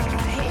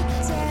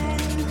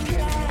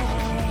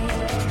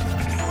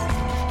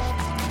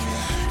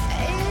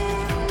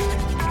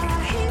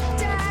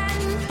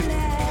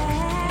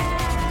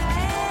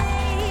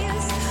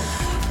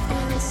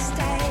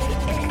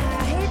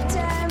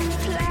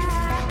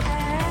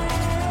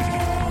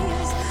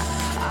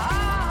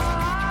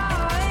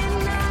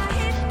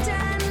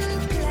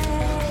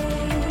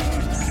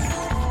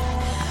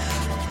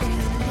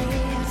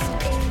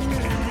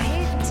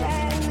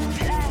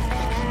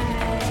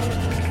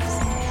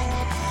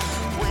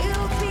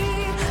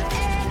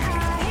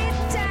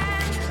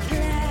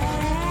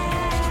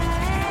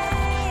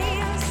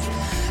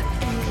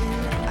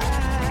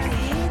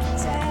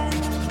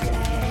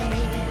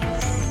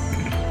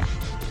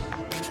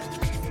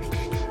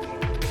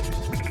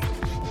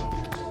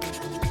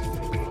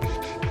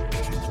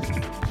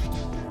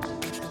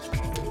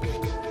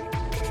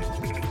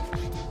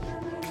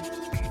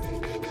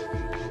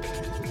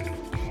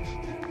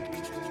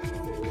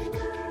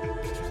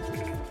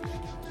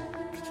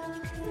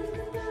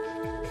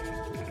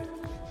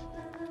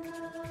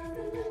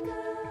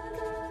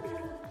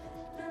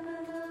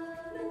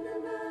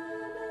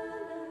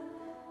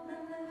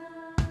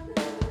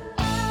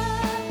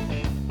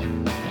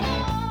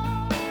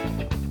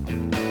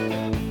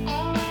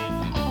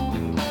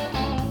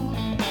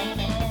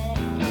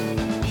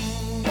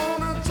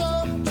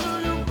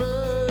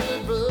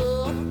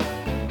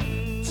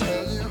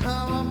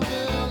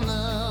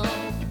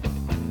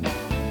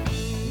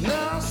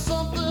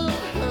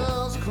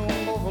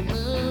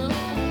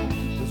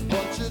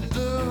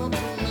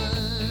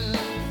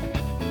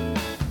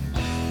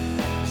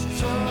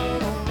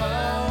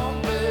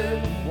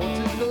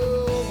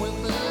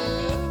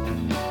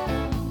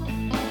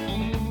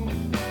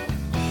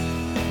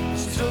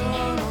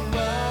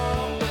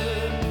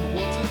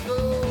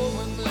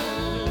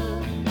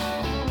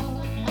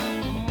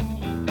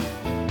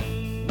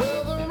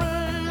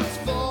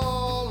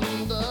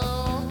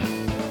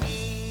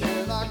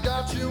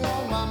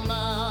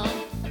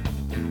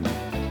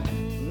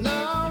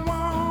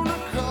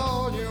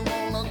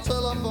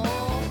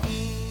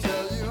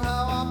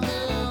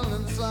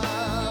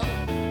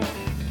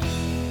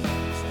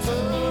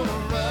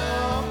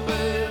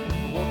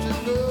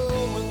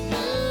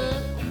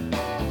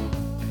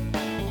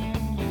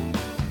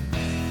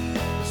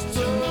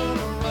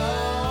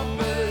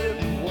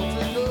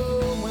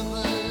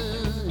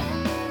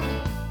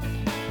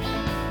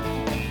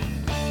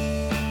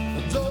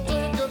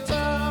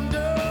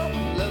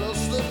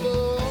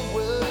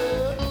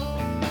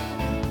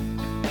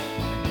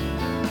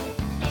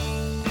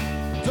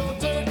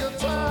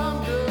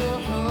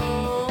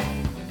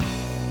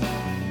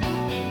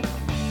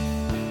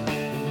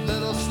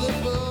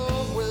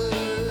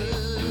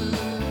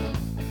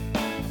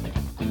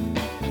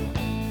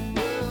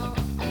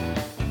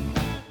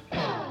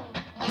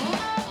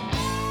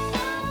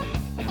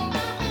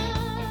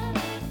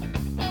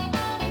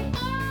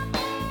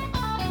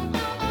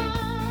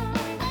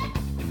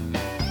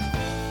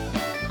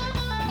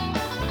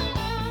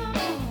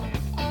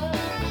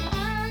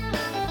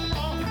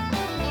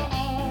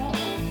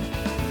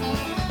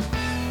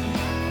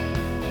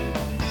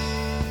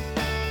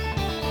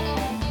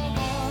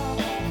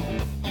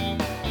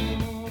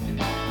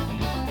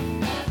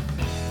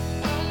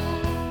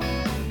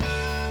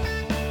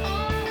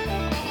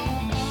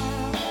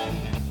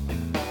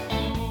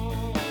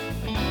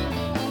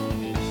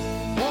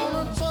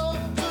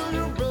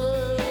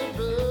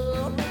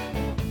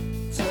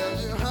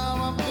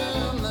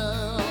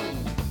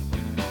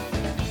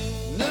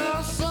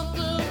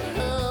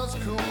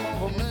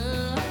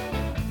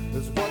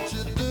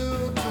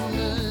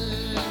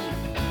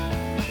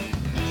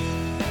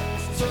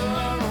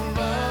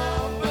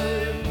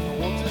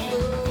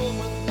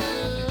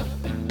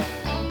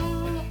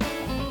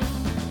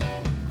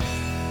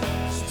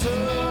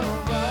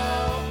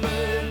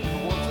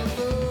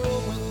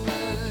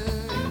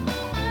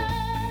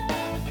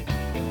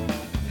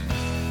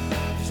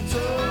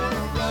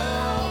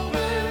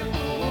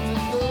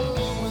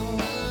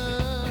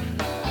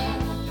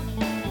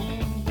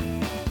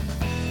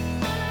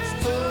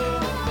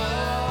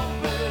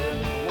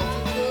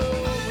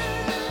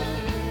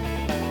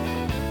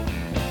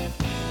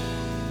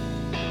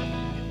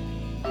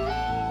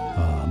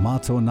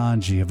Mato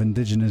Nanji of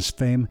Indigenous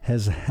fame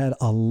has had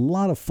a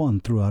lot of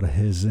fun throughout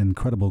his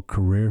incredible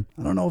career.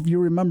 I don't know if you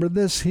remember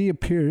this, he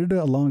appeared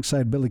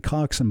alongside Billy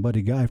Cox and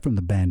Buddy Guy from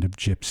the Band of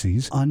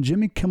Gypsies on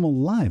Jimmy Kimmel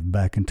Live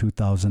back in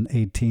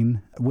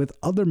 2018 with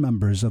other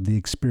members of the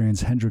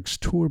Experience Hendrix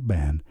Tour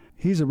Band.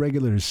 He's a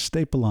regular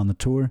staple on the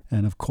tour,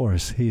 and of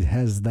course, he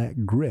has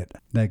that grit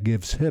that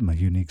gives him a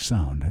unique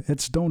sound.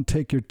 It's Don't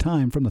Take Your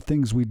Time from the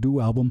Things We Do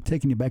album,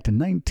 taking you back to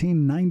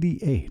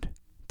 1998,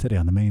 today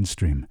on the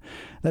mainstream.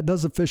 That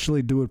does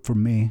officially do it for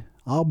me.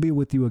 I'll be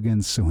with you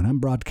again soon. I'm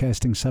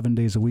broadcasting 7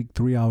 days a week,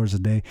 3 hours a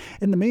day.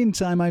 In the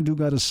meantime, I do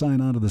got to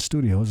sign out of the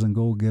studios and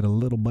go get a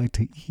little bite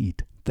to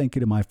eat. Thank you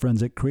to my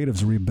friends at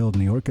Creatives Rebuild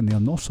New York and the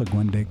Onosa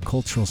Gwende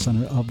Cultural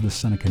Center of the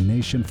Seneca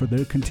Nation for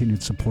their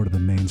continued support of the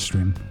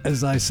mainstream.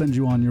 As I send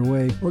you on your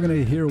way, we're going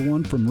to hear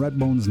one from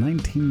Redbone's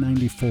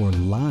 1994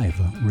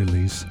 live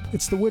release.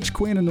 It's The Witch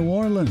Queen of New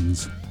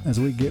Orleans as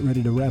we get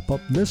ready to wrap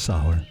up this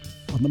hour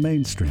on the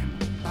mainstream.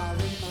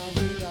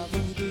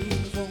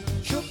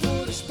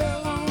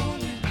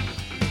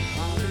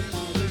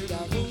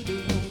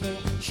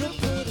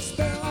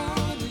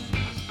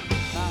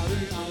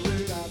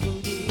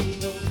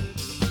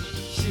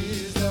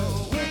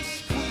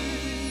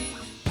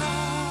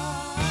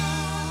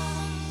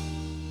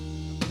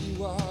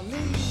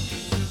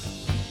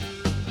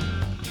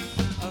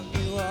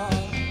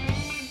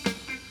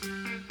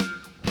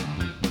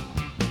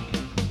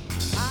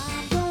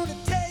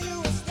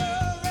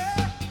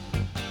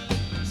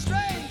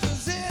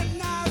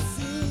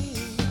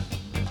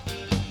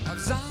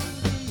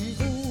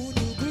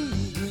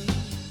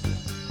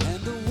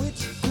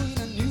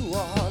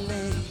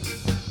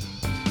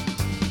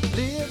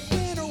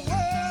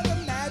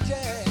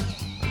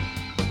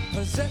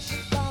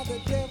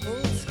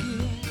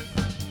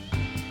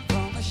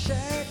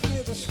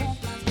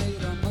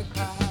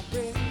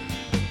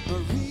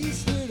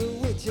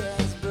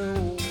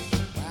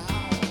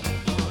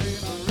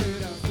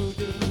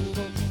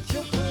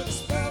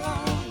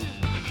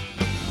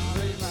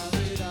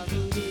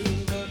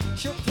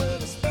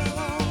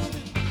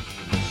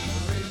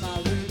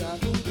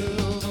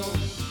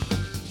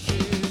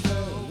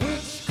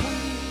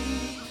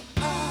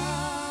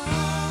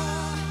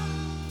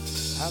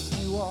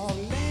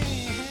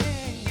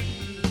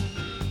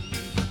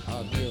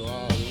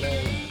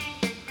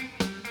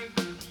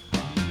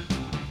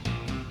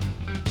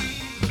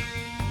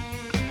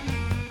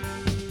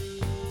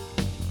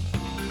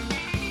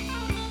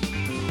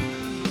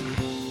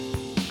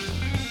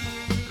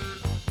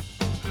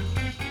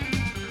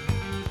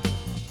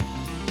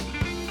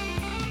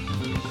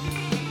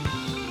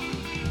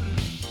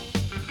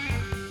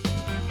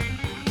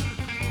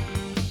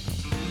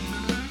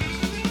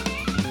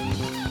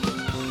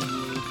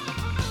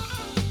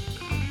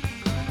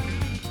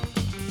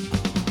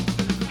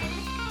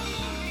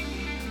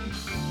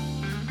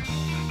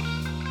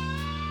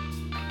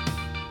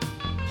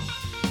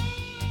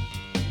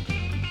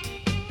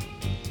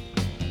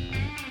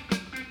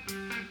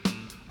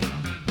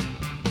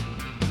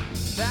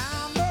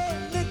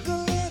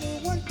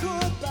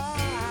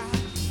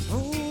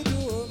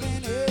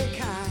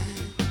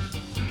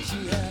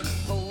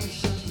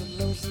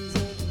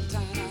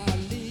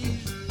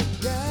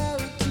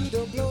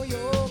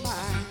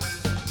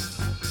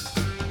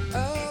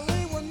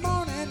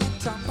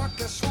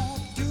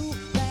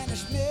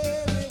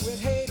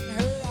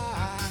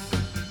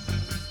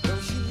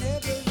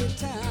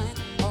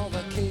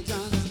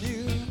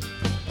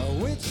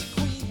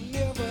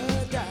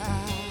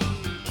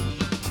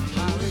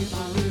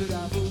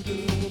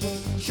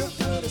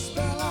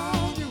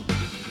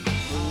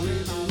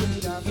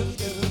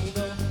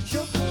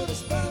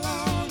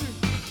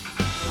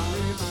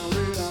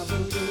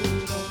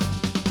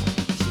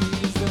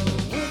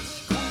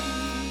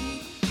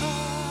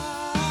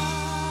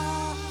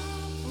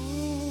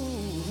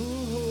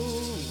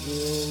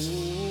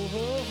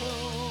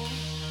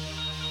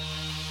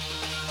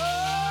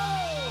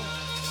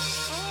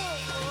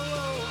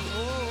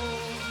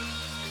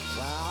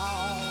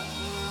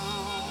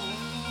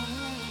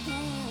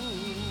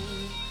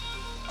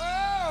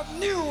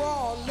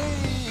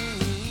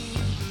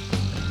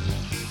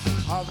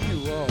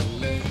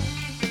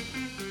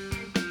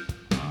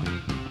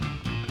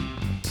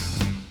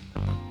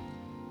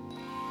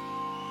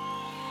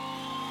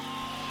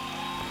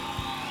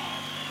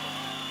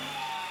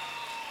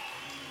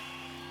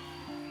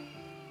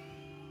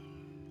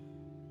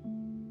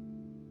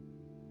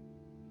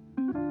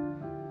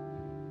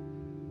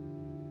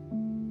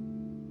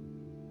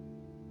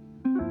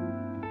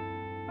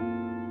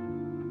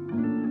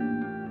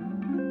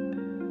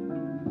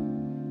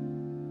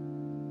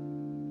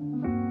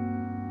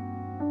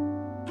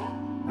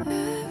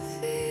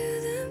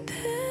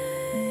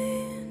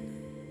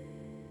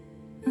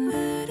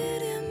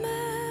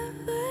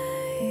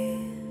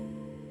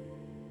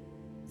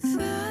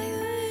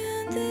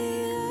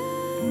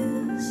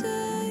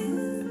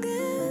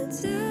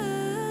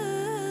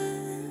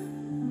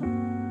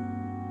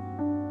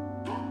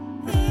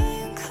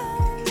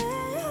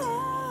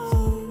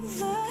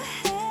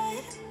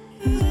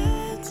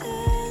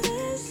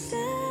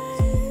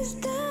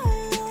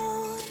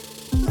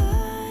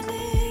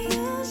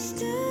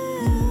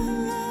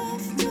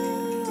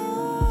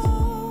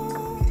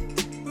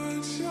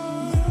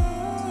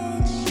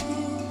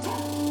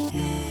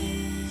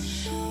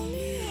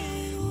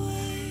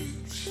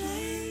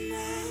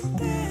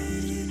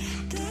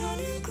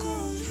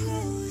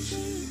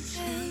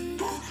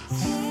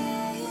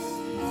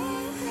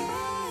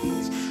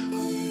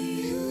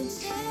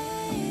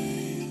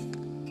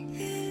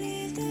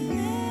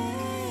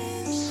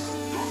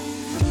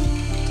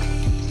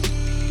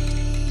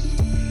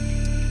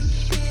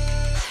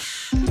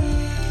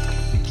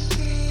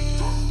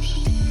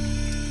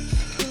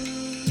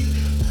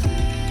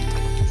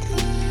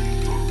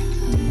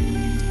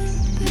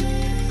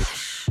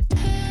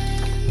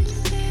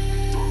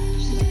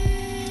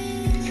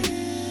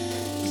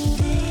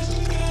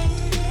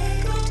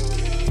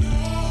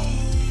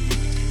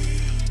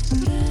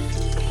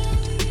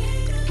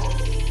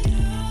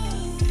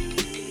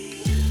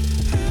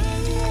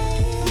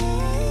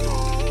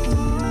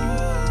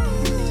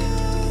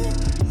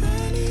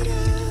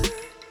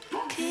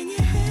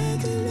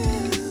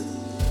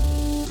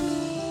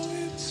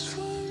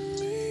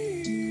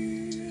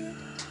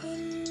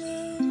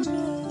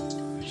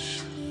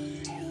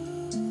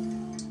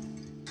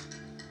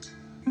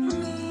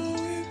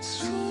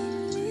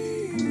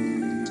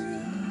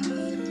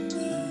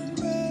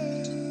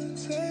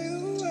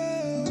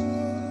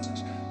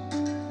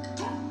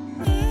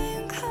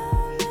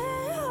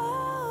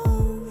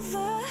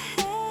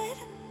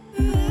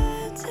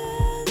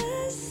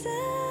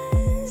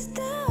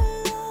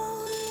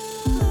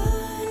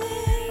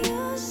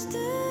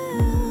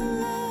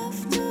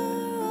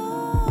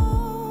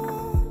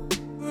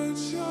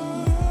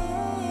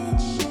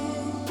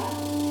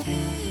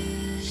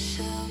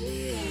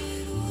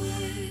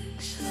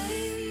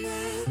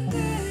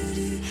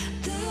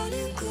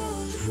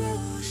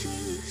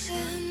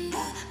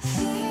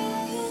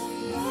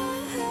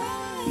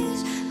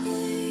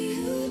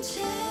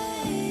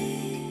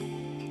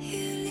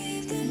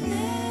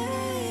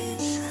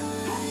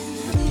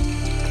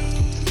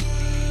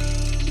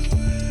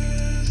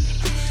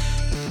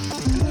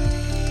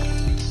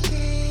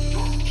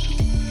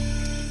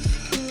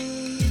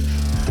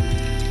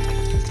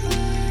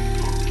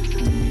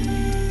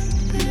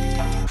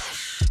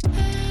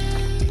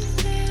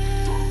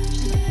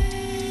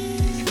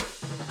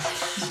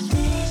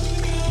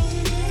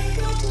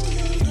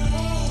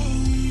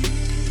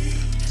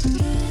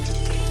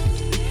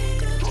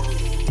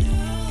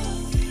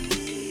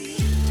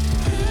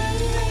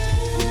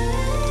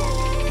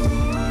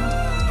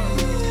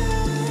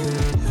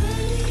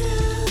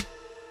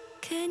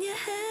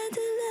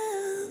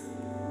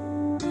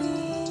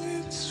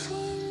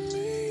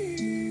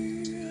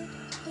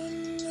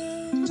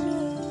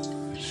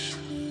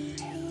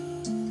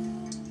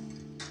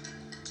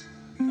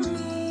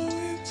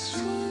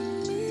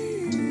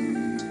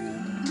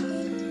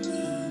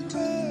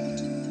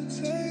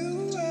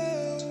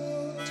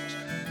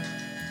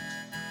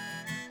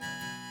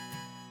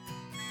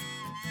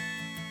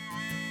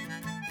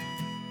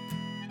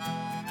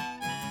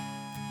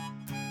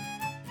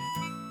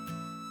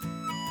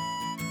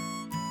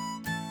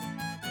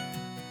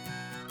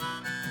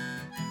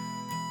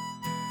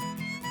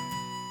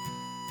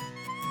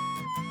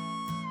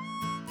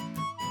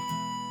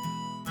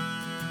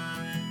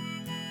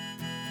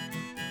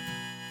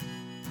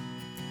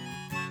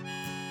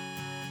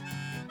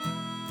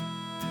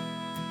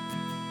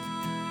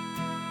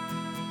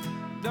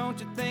 don't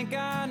you think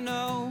I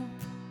know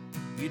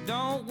you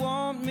don't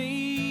want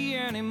me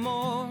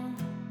anymore?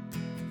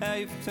 How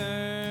you've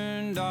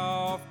turned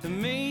off to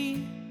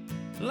me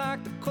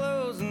like the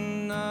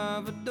closing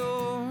of a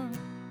door.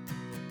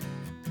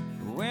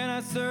 When I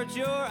search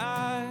your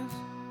eyes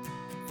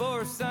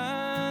for a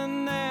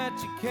sign that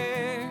you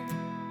care,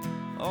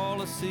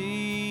 all I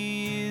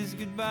see is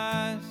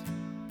goodbyes,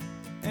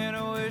 and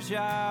I wish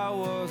I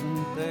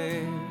wasn't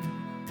there.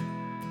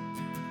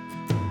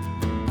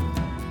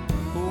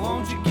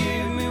 Won't you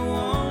give me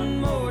one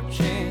more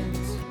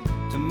chance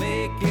to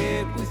make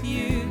it with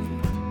you?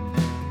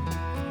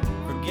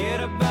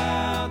 Forget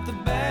about the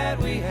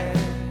bad we had,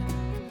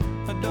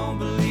 I don't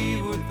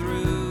believe we're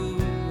through,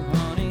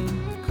 honey.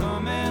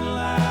 Come and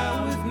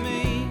lie with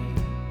me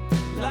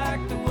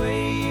like the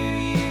way you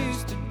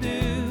used to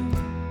do.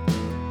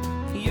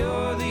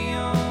 You're the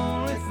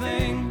only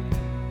thing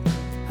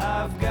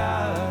I've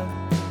got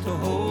to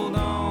hold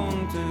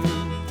on to.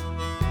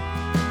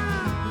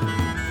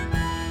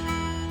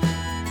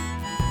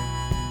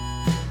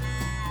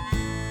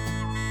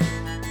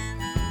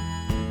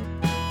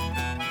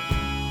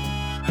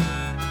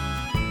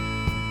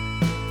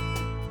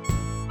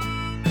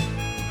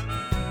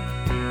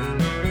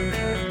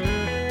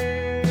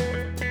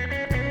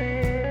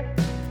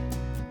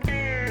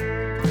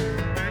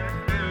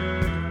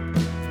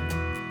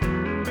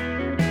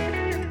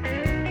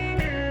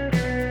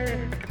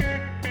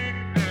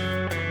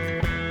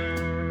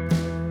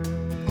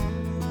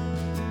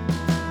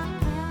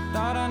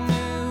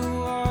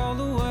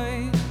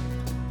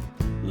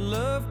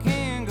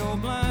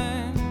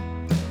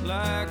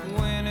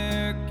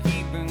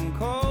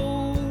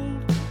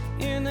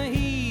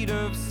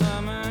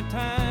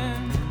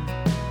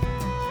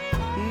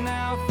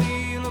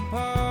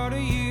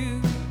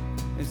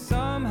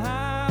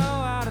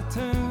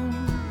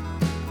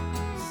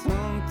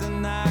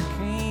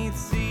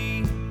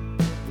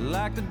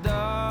 Like the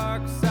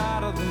dark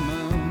side of the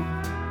moon.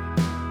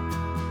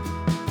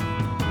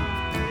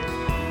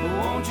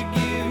 Won't you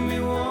give me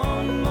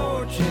one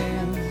more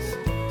chance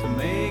to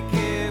make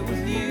it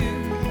with you?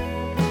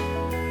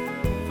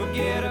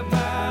 Forget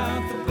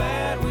about the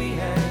bad we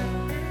had,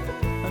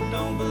 I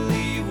don't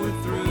believe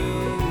we're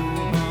through,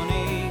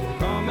 honey.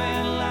 Come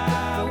and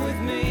lie with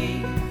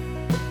me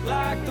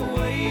like the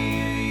way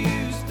you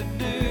used to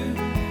do.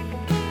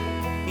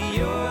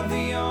 You're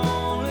the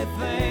only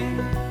thing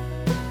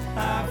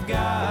I've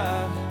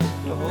got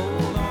to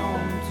hold on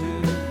to.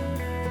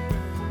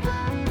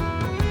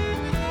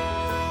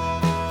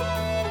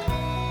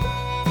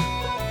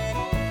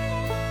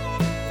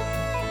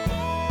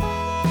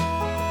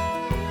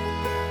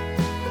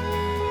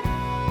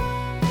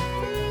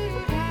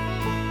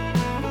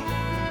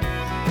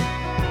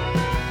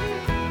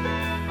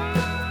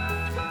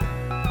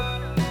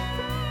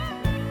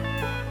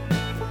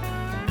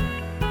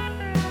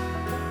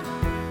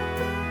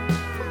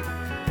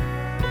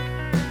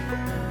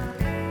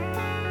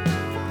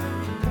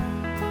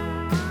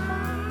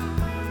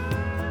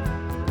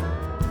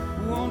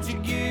 Won't you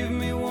give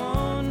me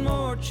one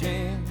more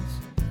chance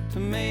to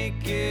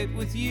make it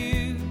with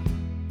you?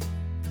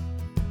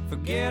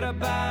 Forget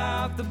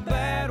about the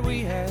bad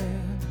we had,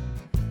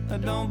 I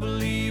don't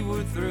believe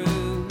we're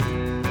through.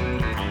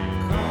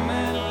 Come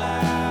and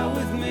lie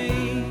with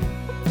me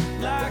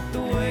like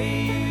the way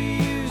you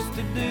used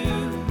to do.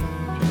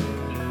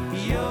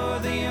 You're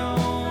the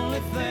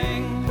only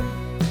thing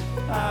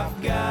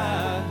I've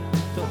got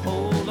to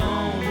hold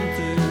on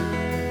to.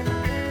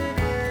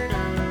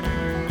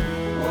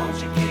 Won't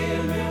you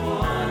give me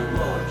one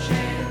more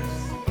chance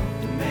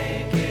to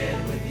make it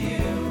with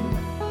you?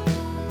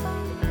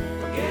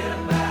 Forget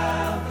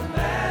about the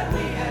bad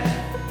we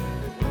had,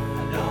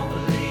 I don't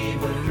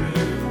believe we're through.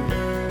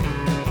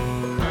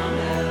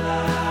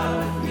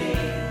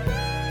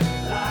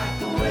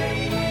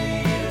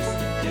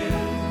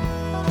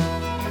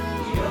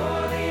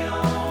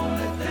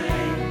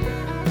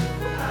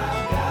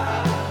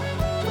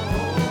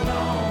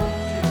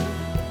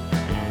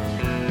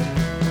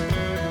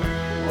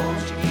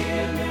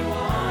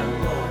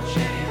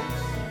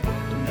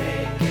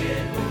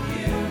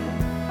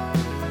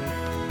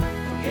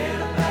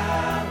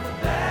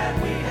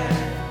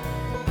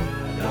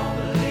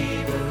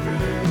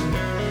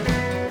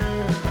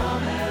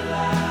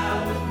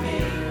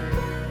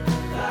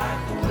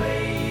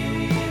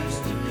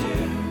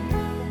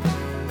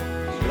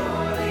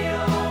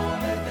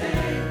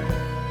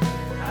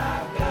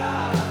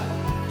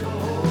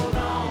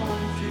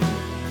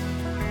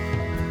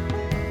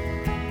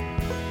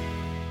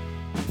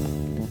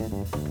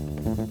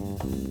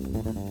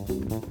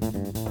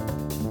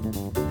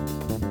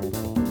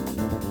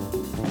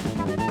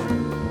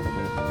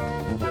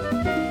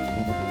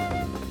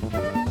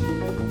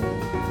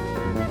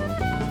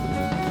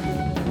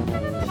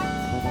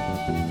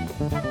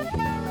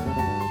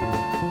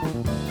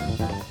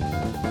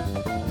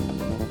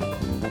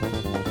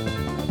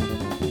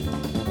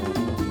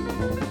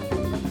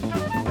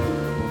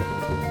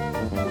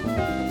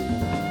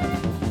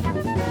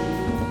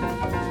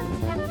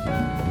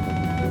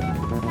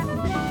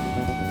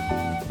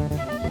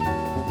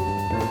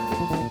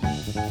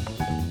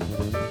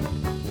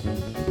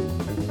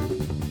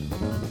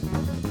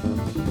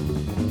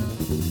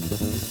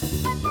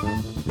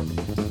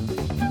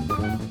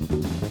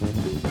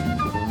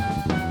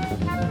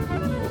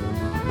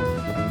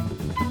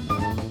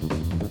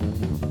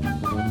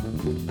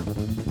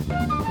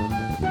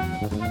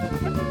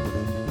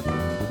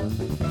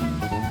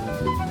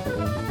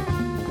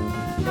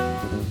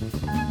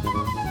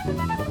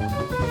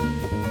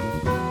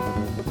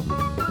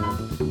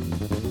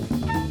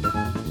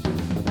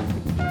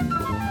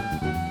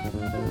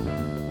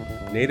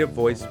 Native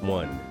Voice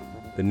One,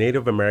 the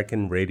Native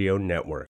American Radio Network.